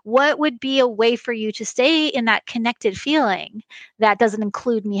husband, what would be a way for you to stay in that connected feeling that doesn't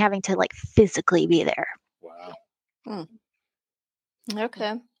include me having to like physically be there? Wow.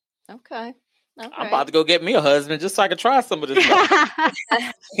 Okay. I'm about to go get me a husband just so I can try some of this stuff.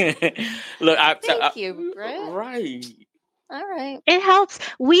 Look, Thank you, Britt. Right. All right. It helps.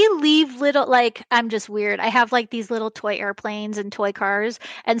 We leave little, like, I'm just weird. I have like these little toy airplanes and toy cars.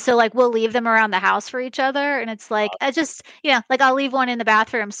 And so like we'll leave them around the house for each other. And it's like, I just, like I'll leave one in the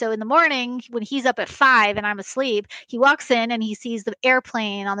bathroom. So in the morning when he's up at 5 and I'm asleep, he walks in and he sees the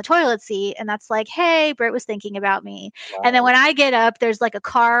airplane on the toilet seat. And that's like, hey, Britt was thinking about me. Wow. And then when I get up, there's like a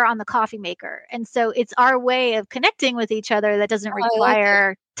car on the coffee maker. And so it's our way of connecting with each other that doesn't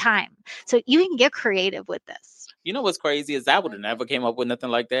require time. So you can get creative with this. You know what's crazy is I would have never came up with nothing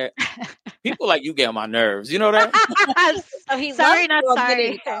like that. People like you get on my nerves. You know that? Sorry, not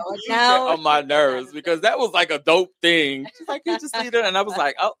sorry. You get on my nerves because that was like a dope thing. She's like, you just see that, and I was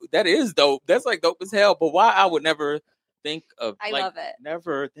like, oh, that is dope. That's like dope as hell. But why I would never think of? I love it.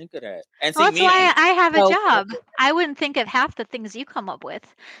 Never think of that. And see, that's why I have a job. I wouldn't think of half the things you come up with.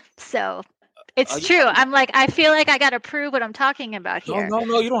 So. It's true. I'm like, I feel like I got to prove what I'm talking about here.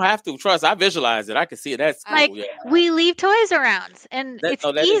 No, you don't have to. Trust. I visualize it. I can see it. That's cool. Like, we leave toys around, and it's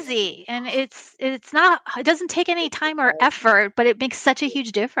easy, and it's not. It doesn't take any time or effort, but it makes such a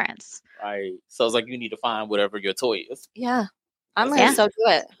huge difference. Right. So it's like you need to find whatever your toy is. Yeah, I'm gonna so do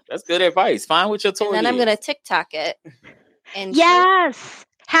it. That's good advice. Find what your toy is. And then I'm gonna TikTok it. And yes.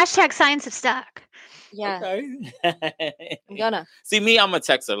 Hashtag science of stuck. Yeah. Okay. I'm gonna. See, me, I'm a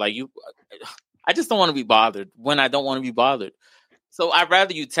texter. Like you, I just don't want to be bothered when I don't want to be bothered. So I'd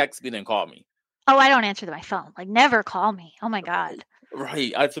rather you text me than call me. Oh, I don't answer my phone. Like, never call me. Oh my God.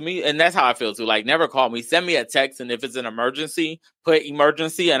 Right. To me, and that's how I feel too. Like, never call me. Send me a text, and if it's an emergency, put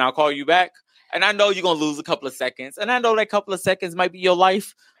emergency, and I'll call you back. And I know you're gonna lose a couple of seconds, and I know that couple of seconds might be your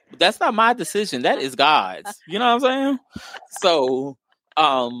life, but that's not my decision. That is God's. You know what I'm saying? So,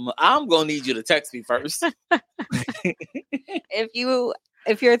 I'm gonna need you to text me first.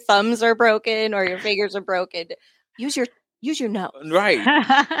 If your thumbs are broken or your fingers are broken, use your nose. Right.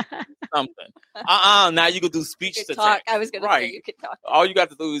 Something. Now you can do speech You to could talk. text. I was gonna Right. say you could talk. All you got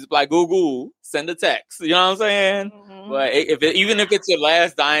to do is like Google, send a text. You know what I'm saying? Mhm. But even if it's your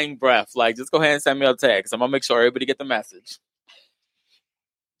last dying breath, like just go ahead and send me a text. I'm gonna make sure everybody get the message.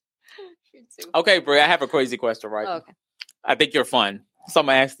 Okay, Britt, I have a crazy question, right? Oh, okay. I think you're fun. So I'm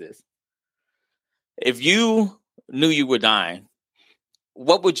gonna ask this. If you knew you were dying,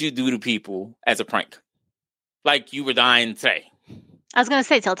 what would you do to people as a prank? Like you were dying today. I was going to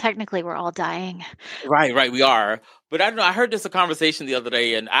say, till technically we're all dying. Right, we are. But I don't know. I heard this a conversation the other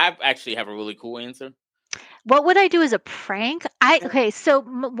day, and I actually have a really cool answer. What would I do as a prank? Okay, so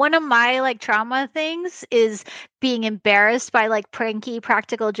one of my like trauma things is being embarrassed by like pranky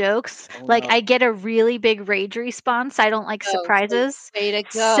practical jokes. Oh, like no. I get a really big rage response. I don't like surprises. Way to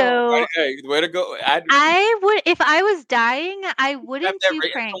go. So Okay, way to go. I would, if I was dying, I have wouldn't that do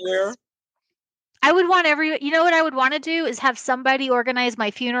written pranks. somewhere? I would want you know what I would want to do is have somebody organize my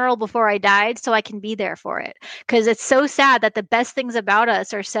funeral before I died so I can be there for it. Because it's so sad that the best things about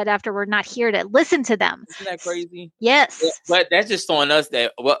us are said after we're not here to listen to them. Isn't that crazy? Yes. Yeah, but that's just showing us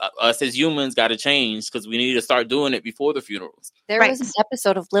that us as humans got to change because we need to start doing it before the funerals. There was an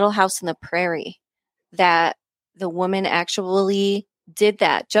episode of Little House on the Prairie that the woman actually did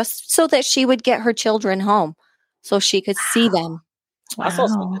that just so that she would get her children home so she could see them. Wow. I saw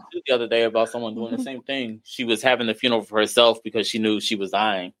something the other day about someone doing the same thing. She was having the funeral for herself because she knew she was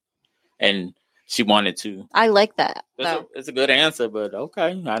dying and she wanted to. I like that. It's a good answer, but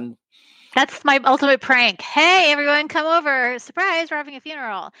okay. That's my ultimate prank. Hey, everyone, come over. Surprise, we're having a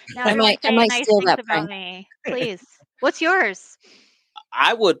funeral. Now I might nice steal things that about prank. me. Please. What's yours?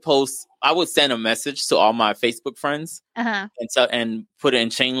 I would send a message to all my Facebook friends and put it in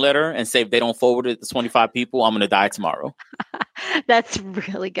chain letter and say if they don't forward it to 25 people, I'm going to die tomorrow. That's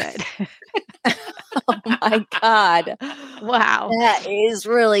really good. Oh my God. Wow. That is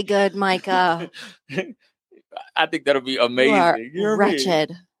really good, Micah. I think that'll be amazing. You are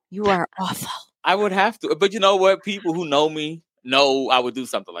wretched. You are awful. I would have to. But you know what? People who know me know I would do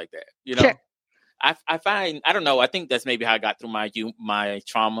something like that. You know? Sure. I find, I don't know, I think that's maybe how I got through my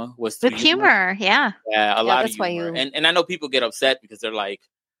trauma was with humor. Yeah. Yeah, a lot of humor. And I know people get upset because they're like,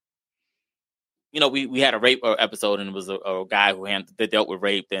 you know, we had a rape episode and it was a guy that dealt with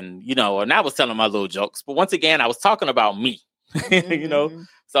rape and, you know, and I was telling my little jokes. But once again, I was talking about me, you know?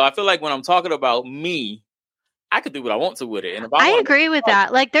 So I feel like when I'm talking about me, I could do what I want to with it. And if I agree with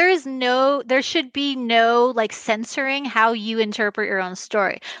that. Like there should be no like censoring how you interpret your own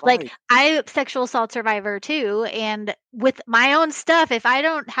story. Right. Like I'm a sexual assault survivor too. And with my own stuff, if I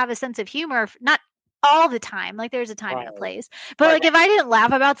don't have a sense of humor, not all the time, like there's a time and a place, but like if I didn't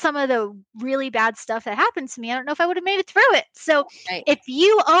laugh about some of the really bad stuff that happened to me, I don't know if I would have made it through it. So if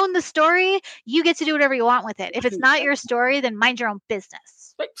you own the story, you get to do whatever you want with it. If it's not your story, then mind your own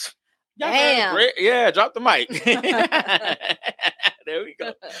business. Damn. Yeah, drop the mic. There we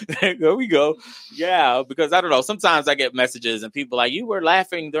go. There we go. Yeah, because I don't know. Sometimes I get messages and people like, you were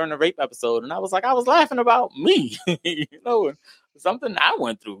laughing during the rape episode. And I was like, I was laughing about me, you know, something I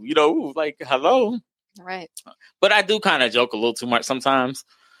went through, you know, like, hello. Right. But I do kind of joke a little too much sometimes.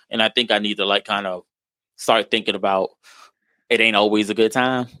 And I think I need to like kind of start thinking about it ain't always a good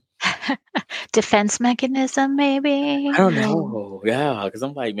time. Defense mechanism, maybe. I don't know. Yeah, because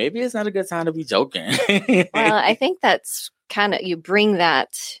I'm like, maybe it's not a good time to be joking. Well, I think that's kind of, you bring that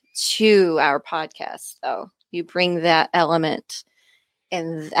to our podcast, though. You bring that element.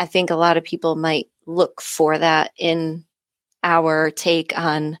 And I think a lot of people might look for that in our take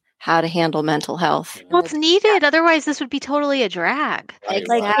on how to handle mental health. Well, it's needed. Otherwise, this would be totally a drag.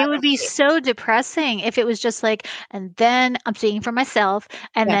 Exactly. Like, it would be so depressing if it was just like, and then I'm speaking for myself,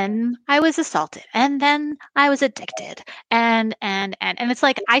 and then I was assaulted, and then I was addicted, and it's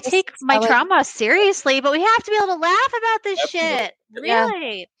like I take my trauma seriously, but we have to be able to laugh about this shit.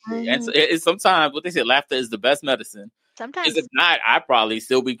 Really. And it's sometimes what they say, laughter is the best medicine. Sometimes if not, I'd probably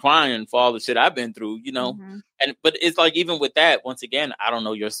still be crying for all the shit I've been through, you know. But it's like even with that, once again, I don't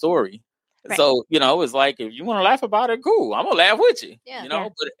know your story. Right. So, it's like, if you want to laugh about it, cool. I'm going to laugh with you. Yeah.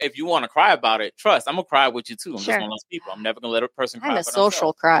 But if you want to cry about it, trust, I'm going to cry with you too. I'm Sure. just one of those people. I'm never going to let a person cry I'm a for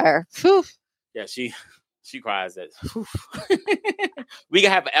social themselves. crier. Whew. Yeah, she cries at. We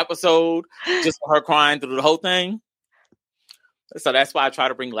can have an episode just for her crying through the whole thing. So that's why I try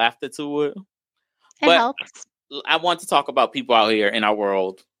to bring laughter to it. It But helps. I want to talk about people out here in our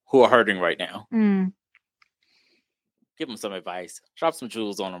world who are hurting right now. Give them some advice. Drop some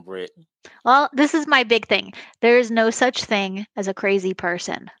jewels on them, Britt. Well, this is my big thing. There is no such thing as a crazy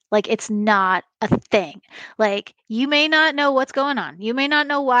person. Like, it's not a thing. Like, you may not know what's going on. You may not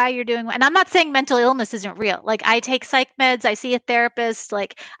know why you're doing. And I'm not saying mental illness isn't real. Like, I take psych meds. I see a therapist.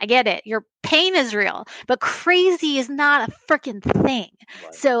 Like, I get it. Your pain is real. But crazy is not a freaking thing.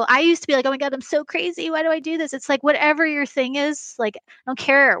 Right. So I used to be like, oh my God, I'm so crazy. Why do I do this? It's like, whatever your thing is, like, I don't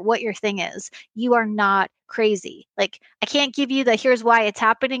care what your thing is. You are not crazy. Like, I can't give you the here's why it's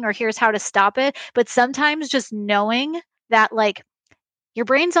happening or here's how to stop it. But sometimes just knowing that, like, your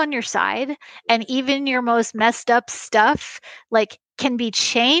brain's on your side and even your most messed up stuff, like, can be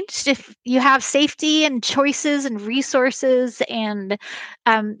changed if you have safety and choices and resources, and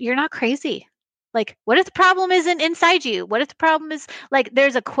you're not crazy. Like, what if the problem isn't inside you? What if the problem is, like,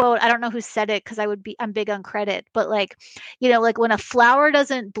 there's a quote, I don't know who said it because I'm big on credit, but like, like when a flower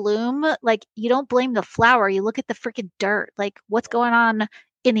doesn't bloom, like, you don't blame the flower, you look at the freaking dirt, like, what's going on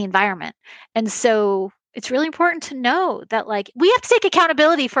in the environment. And so it's really important to know that, like, we have to take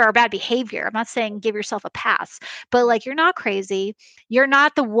accountability for our bad behavior. I'm not saying give yourself a pass, but like, you're not crazy. You're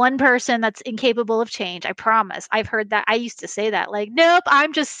not the one person that's incapable of change. I promise. I've heard that. I used to say that, like, nope,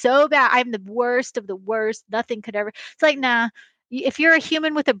 I'm just so bad. I'm the worst of the worst. Nothing could ever. It's like, nah, if you're a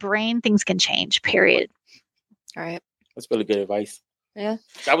human with a brain, things can change, period. All right. That's really good advice. Yeah.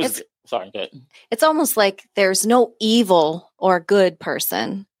 Sorry. Go ahead. It's almost like there's no evil or good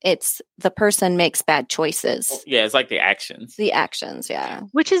person. It's the person makes bad choices. Yeah, it's like the actions. The actions, yeah.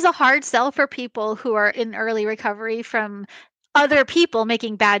 Which is a hard sell for people who are in early recovery from other people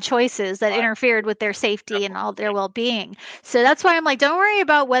making bad choices that interfered with their safety and all their well-being. So that's why I'm like, don't worry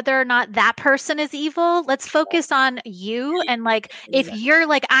about whether or not that person is evil. Let's focus on you. And like, if you're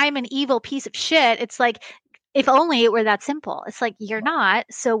like, I'm an evil piece of shit, it's like, if only it were that simple. It's like, you're not.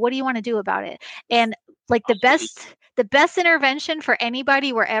 So what do you want to do about it? And like, the best intervention for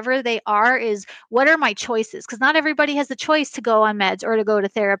anybody wherever they are is, what are my choices? Because not everybody has the choice to go on meds or to go to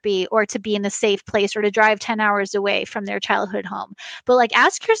therapy or to be in a safe place or to drive 10 hours away from their childhood home. But like,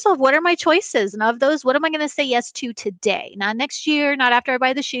 ask yourself, what are my choices? And of those, what am I going to say yes to today? Not next year, not after I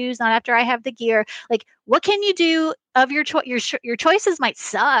buy the shoes, not after I have the gear. Like, what can you do of your choice? Your choices might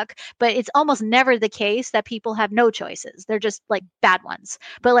suck, but it's almost never the case that people have no choices. They're just like bad ones.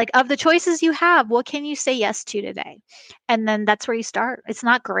 But like, of the choices you have, what can you say yes to today? And then that's where you start. It's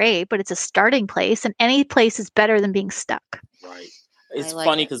not great, but it's a starting place, and any place is better than being stuck. Right. It's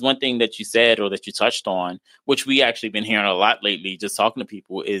funny because one thing that you said or that you touched on, which we actually been hearing a lot lately, just talking to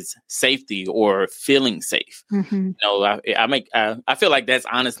people, is safety or feeling safe. Mm-hmm. I feel like that's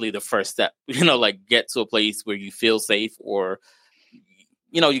honestly the first step. Like, get to a place where you feel safe, or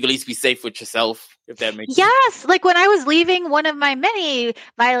you can at least be safe with yourself, if that makes sense. Yes. Like, when I was leaving one of my many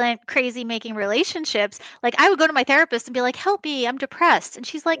violent, crazy making relationships, like, I would go to my therapist and be like, help me, I'm depressed. And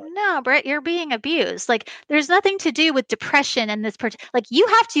she's like, no, Britt, you're being abused. Like, there's nothing to do with depression and this like, you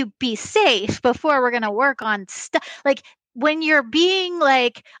have to be safe before we're going to work on stuff. Like, when you're being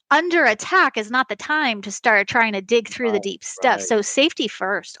like under attack is not the time to start trying to dig through the deep stuff. Right. So safety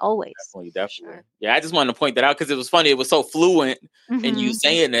first, always. Definitely. Sure. Yeah, I just wanted to point that out because it was funny. It was so fluent in you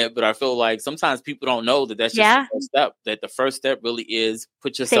saying it, but I feel like sometimes people don't know that that's just the first step. That the first step really is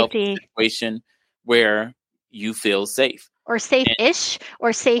put yourself in a situation where you feel safe. Or safe-ish,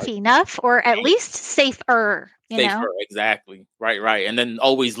 or safe enough, or at least safer. Safer, exactly. Right. And then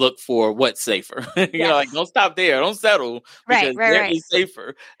always look for what's safer. Like, don't stop there. Don't settle. Because there is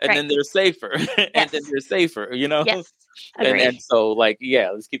safer. And then they're safer. And then they're safer, Yes. And so, like,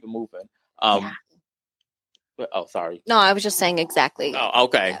 let's keep it moving. Oh, sorry. No, I was just saying exactly. Oh,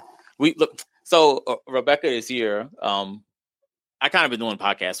 okay. Yeah. So Rebecca is here. I kind of been doing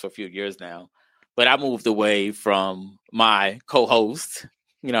podcasts for a few years now, but I moved away from my co-host,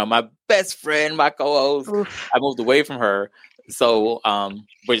 my best friend, my co-host. Oof. I moved away from her. So,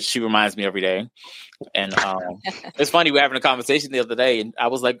 but she reminds me every day. And it's funny, we were having a conversation the other day, and I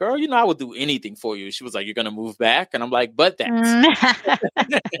was like, girl, I would do anything for you. She was like, you're going to move back? And I'm like, but that's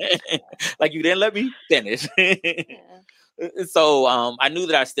like, you didn't let me finish. So I knew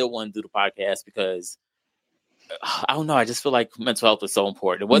that I still wanted to do the podcast because I don't know. I just feel like mental health is so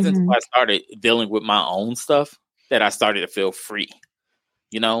important. It wasn't until I started dealing with my own stuff that I started to feel free.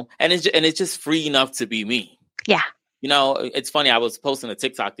 and it's just free enough to be me. Yeah. It's funny. I was posting a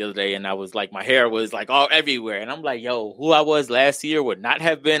TikTok the other day, and I was like, my hair was like all everywhere, and I'm like, yo, who I was last year would not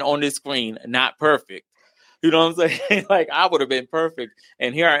have been on this screen, not perfect. You know what I'm saying? Like, I would have been perfect,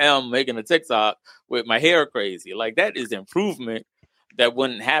 and here I am making a TikTok with my hair crazy. Like, that is improvement that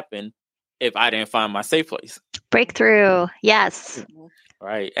wouldn't happen if I didn't find my safe place. Breakthrough. Yes.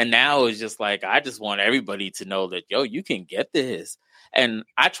 Right. And now it's just like, I just want everybody to know that, yo, you can get this. And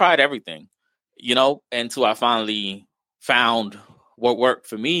I tried everything, until I finally found what worked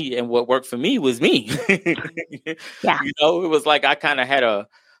for me, and what worked for me was me. Yeah. It was like I kind of had I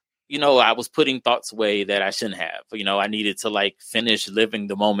was putting thoughts away that I shouldn't have. I needed to like finish living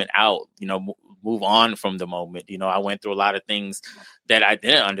the moment out, move on from the moment. I went through a lot of things that I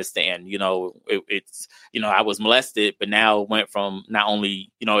didn't understand. I was molested, but now it went from not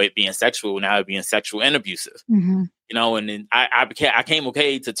only, it being sexual, now it being sexual and abusive. Mm-hmm. And then I came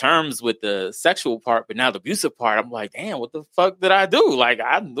okay to terms with the sexual part, but now the abusive part, I'm like, damn, what the fuck did I do? Like,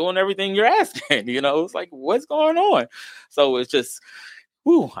 I'm doing everything you're asking, it's like, what's going on? So it's just,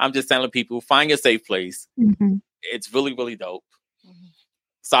 I'm just telling people, find your safe place. Mm-hmm. It's really, really dope. Mm-hmm.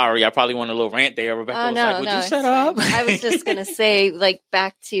 Sorry, I probably went a little rant there. Rebecca was like, would you shut up? I was just going to say, like,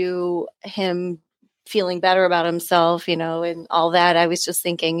 back to him feeling better about himself, and all that. I was just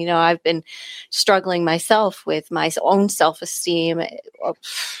thinking, I've been struggling myself with my own self-esteem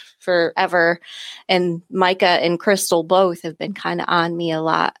forever. And Micah and Crystal both have been kind of on me a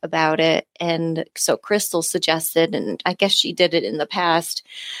lot about it. And so Crystal suggested, and I guess she did it in the past,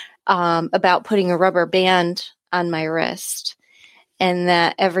 about putting a rubber band on my wrist. And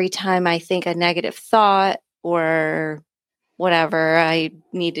that every time I think a negative thought or whatever, I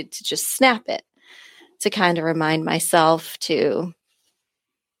needed to just snap it to kind of remind myself to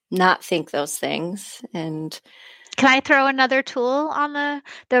not think those things. And can I throw another tool on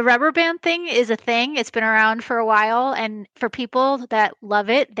the rubber band thing? Is a thing. It's been around for a while, and for people that love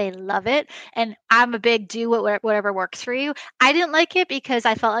it, they love it. And I'm a big do whatever works for you. I didn't like it because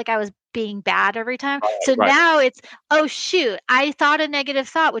I felt like I was being bad every time. So now it's, oh shoot, I thought a negative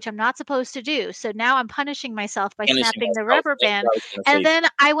thought, which I'm not supposed to do. So now I'm punishing myself by snapping the rubber band. And then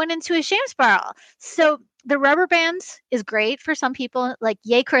I went into a shame spiral. So the rubber bands is great for some people, like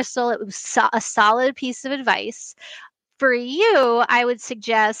yay, Crystal. It was a solid piece of advice. For you, I would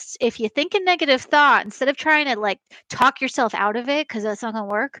suggest, if you think a negative thought, instead of trying to like talk yourself out of it, because that's not going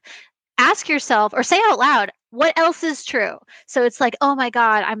to work, ask yourself or say out loud, what else is true? So it's like, oh my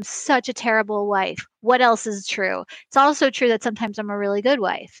God, I'm such a terrible wife. What else is true? It's also true that sometimes I'm a really good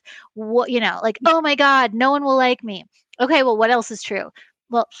wife. What, like, oh my God, no one will like me. Okay, well, what else is true?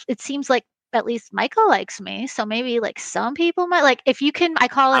 Well, it seems like at least Michael likes me. So maybe like some people might like, if you can, I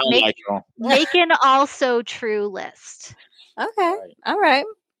call it make an also true list. Okay. All right.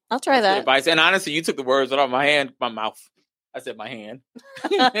 I'll try that. Advice. And honestly, you took the words out of my mouth. I said my hand.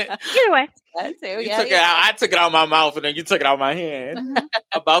 Either way. I took it out of my mouth, and then you took it out of my hand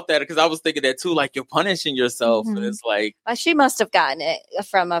about that, because I was thinking that too, like, you're punishing yourself. And it's like, she must have gotten it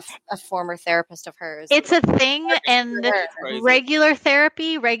from a former therapist of hers. It's a thing, and regular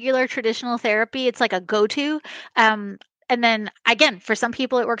therapy, regular traditional therapy, it's like a go-to. And then again, for some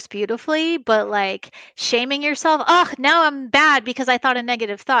people it works beautifully, but like shaming yourself, oh, now I'm bad because I thought a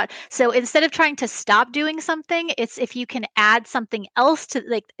negative thought. So instead of trying to stop doing something, it's if you can add something else to,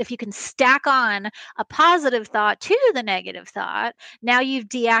 like, if you can stack on a positive thought to the negative thought, now you've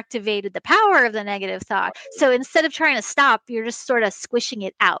deactivated the power of the negative thought. So instead of trying to stop, you're just sort of squishing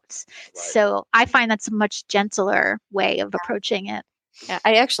it out. Right. So I find that's a much gentler way of approaching it. Yeah,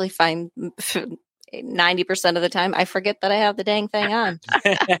 I actually find 90% of the time I forget that I have the dang thing on.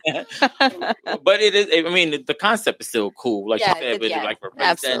 But it is, I mean, the concept is still cool. Like you said, but like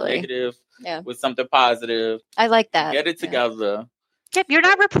replace that negative with something positive. I like that. Get it together. Yep, you're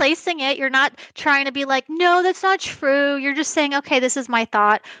not replacing it. You're not trying to be like, no, that's not true. You're just saying, okay, this is my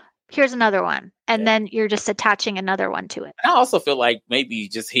thought. Here's another one. And then you're just attaching another one to it. And I also feel like maybe you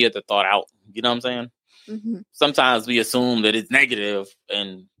just hear the thought out. You know what I'm saying? Mm-hmm. Sometimes we assume that it's negative,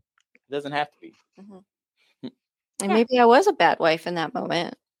 and it doesn't have to be. Mm-hmm. And maybe I was a bad wife in that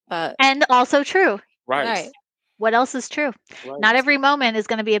moment, but and also true. Right. What else is true? Right. Not every moment is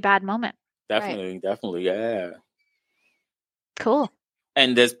going to be a bad moment. Definitely, yeah. Cool.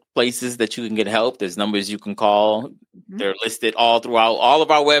 And there's places that you can get help. There's numbers you can call. Mm-hmm. They're listed all throughout all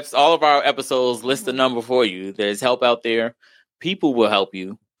of our episodes. List the number for you. There's help out there. People will help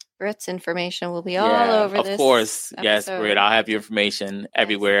you. Britt's information will be all over this. Of course. Episode. Yes, Britt. I'll have your information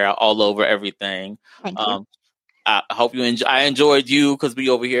everywhere, all over everything. Thank you. I hope you enjoy. I enjoyed you because we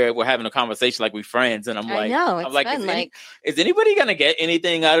over here we're having a conversation like we friends, and I'm like, is anybody gonna get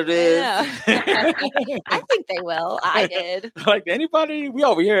anything out of this? I think they will. I did. Like anybody? We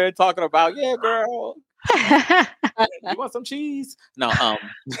over here talking about, yeah, girl. You want some cheese? No.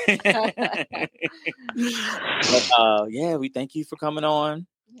 But, yeah, we thank you for coming on.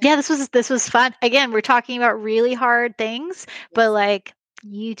 Yeah, this was fun. Again, we're talking about really hard things, but like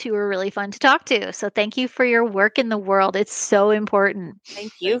you two are really fun to talk to. So thank you for your work in the world. It's so important.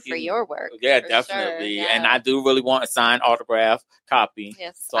 Thank you for your work. Yeah, definitely. Sure. Yeah. And I do really want a signed autograph copy.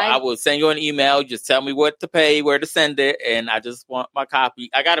 Yes. So I will send you an email. Just tell me what to pay, where to send it. And I just want my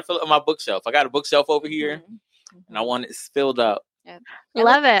copy. I got to fill it on my bookshelf. I got a bookshelf over here and I want it filled up. Yep.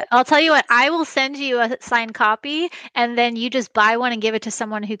 Love it. I'll tell you what, I will send you a signed copy and then you just buy one and give it to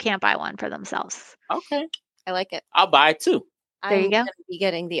someone who can't buy one for themselves. Okay. I like it. I'll buy it too. There you go. I'm going to be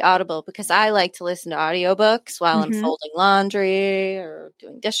getting the Audible because I like to listen to audiobooks while I'm folding laundry or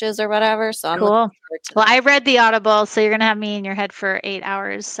doing dishes or whatever. So I'm looking forward to Well, I read the Audible, so you're going to have me in your head for 8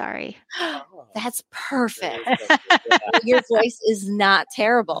 hours. Sorry. That's perfect. Your voice is not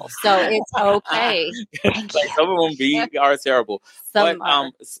terrible, so it's okay. Like some of them are terrible. But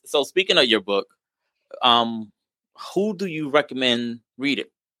so speaking of your book, who do you recommend read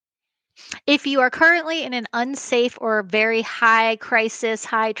it? If you are currently in an unsafe or very high crisis,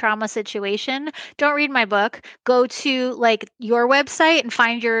 high trauma situation, don't read my book. Go to like your website and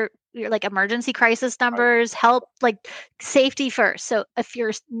find your like emergency crisis numbers, help, like safety first. So if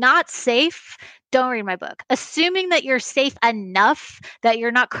you're not safe, don't read my book. Assuming that you're safe enough that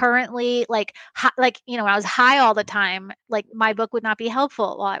you're not currently like when I was high all the time, like my book would not be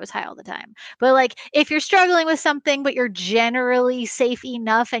helpful while I was high all the time. But like if you're struggling with something, but you're generally safe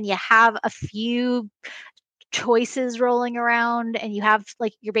enough and you have a few choices rolling around and you have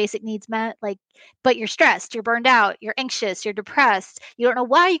like your basic needs met, like, but you're stressed, you're burned out, you're anxious, you're depressed, you don't know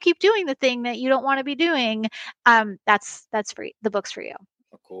why you keep doing the thing that you don't want to be doing, that's free. The book's for you.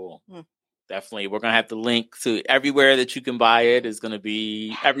 Oh, cool. Definitely. We're going to have to link to everywhere that you can buy it. Is going to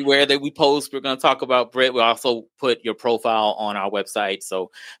be everywhere that we post. We're going to talk about Britt. We'll also put your profile on our website.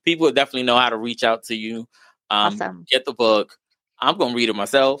 So people will definitely know how to reach out to you. Awesome. Get the book. I'm going to read it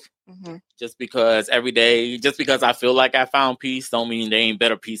myself just because every day, just because I feel like I found peace, don't mean there ain't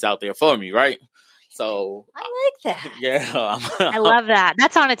better peace out there for me. Right. So I like that. Yeah. I love that.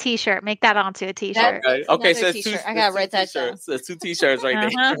 That's on a t-shirt. Make that onto a t-shirt. Okay. So t-shirt. I got to write that down. So 2 t-shirts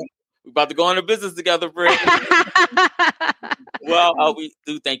right there. We're about to go into business together, Britt. Well, we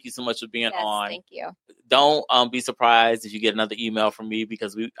do thank you so much for being on. Thank you. Don't be surprised if you get another email from me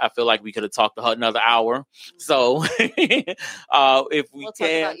because I feel like we could have talked another hour. So if we'll talk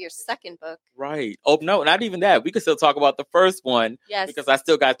about your second book. Right. Oh, no, not even that. We could still talk about the first one. Yes. Because I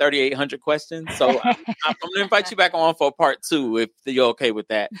still got 3,800 questions. So I'm going to invite you back on for part 2 if you're okay with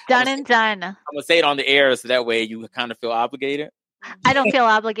that. Done and done. I'm going to say it on the air so that way you kind of feel obligated. I don't feel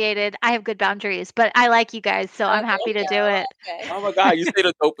obligated. I have good boundaries, but I like you guys, so I'm happy to do it. Okay. Oh my God, you say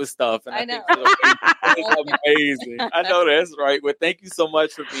the dopest stuff. And I know. It's amazing. I know that's right. Well, thank you so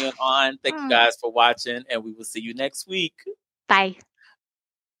much for being on. Thank you guys for watching, and we will see you next week. Bye.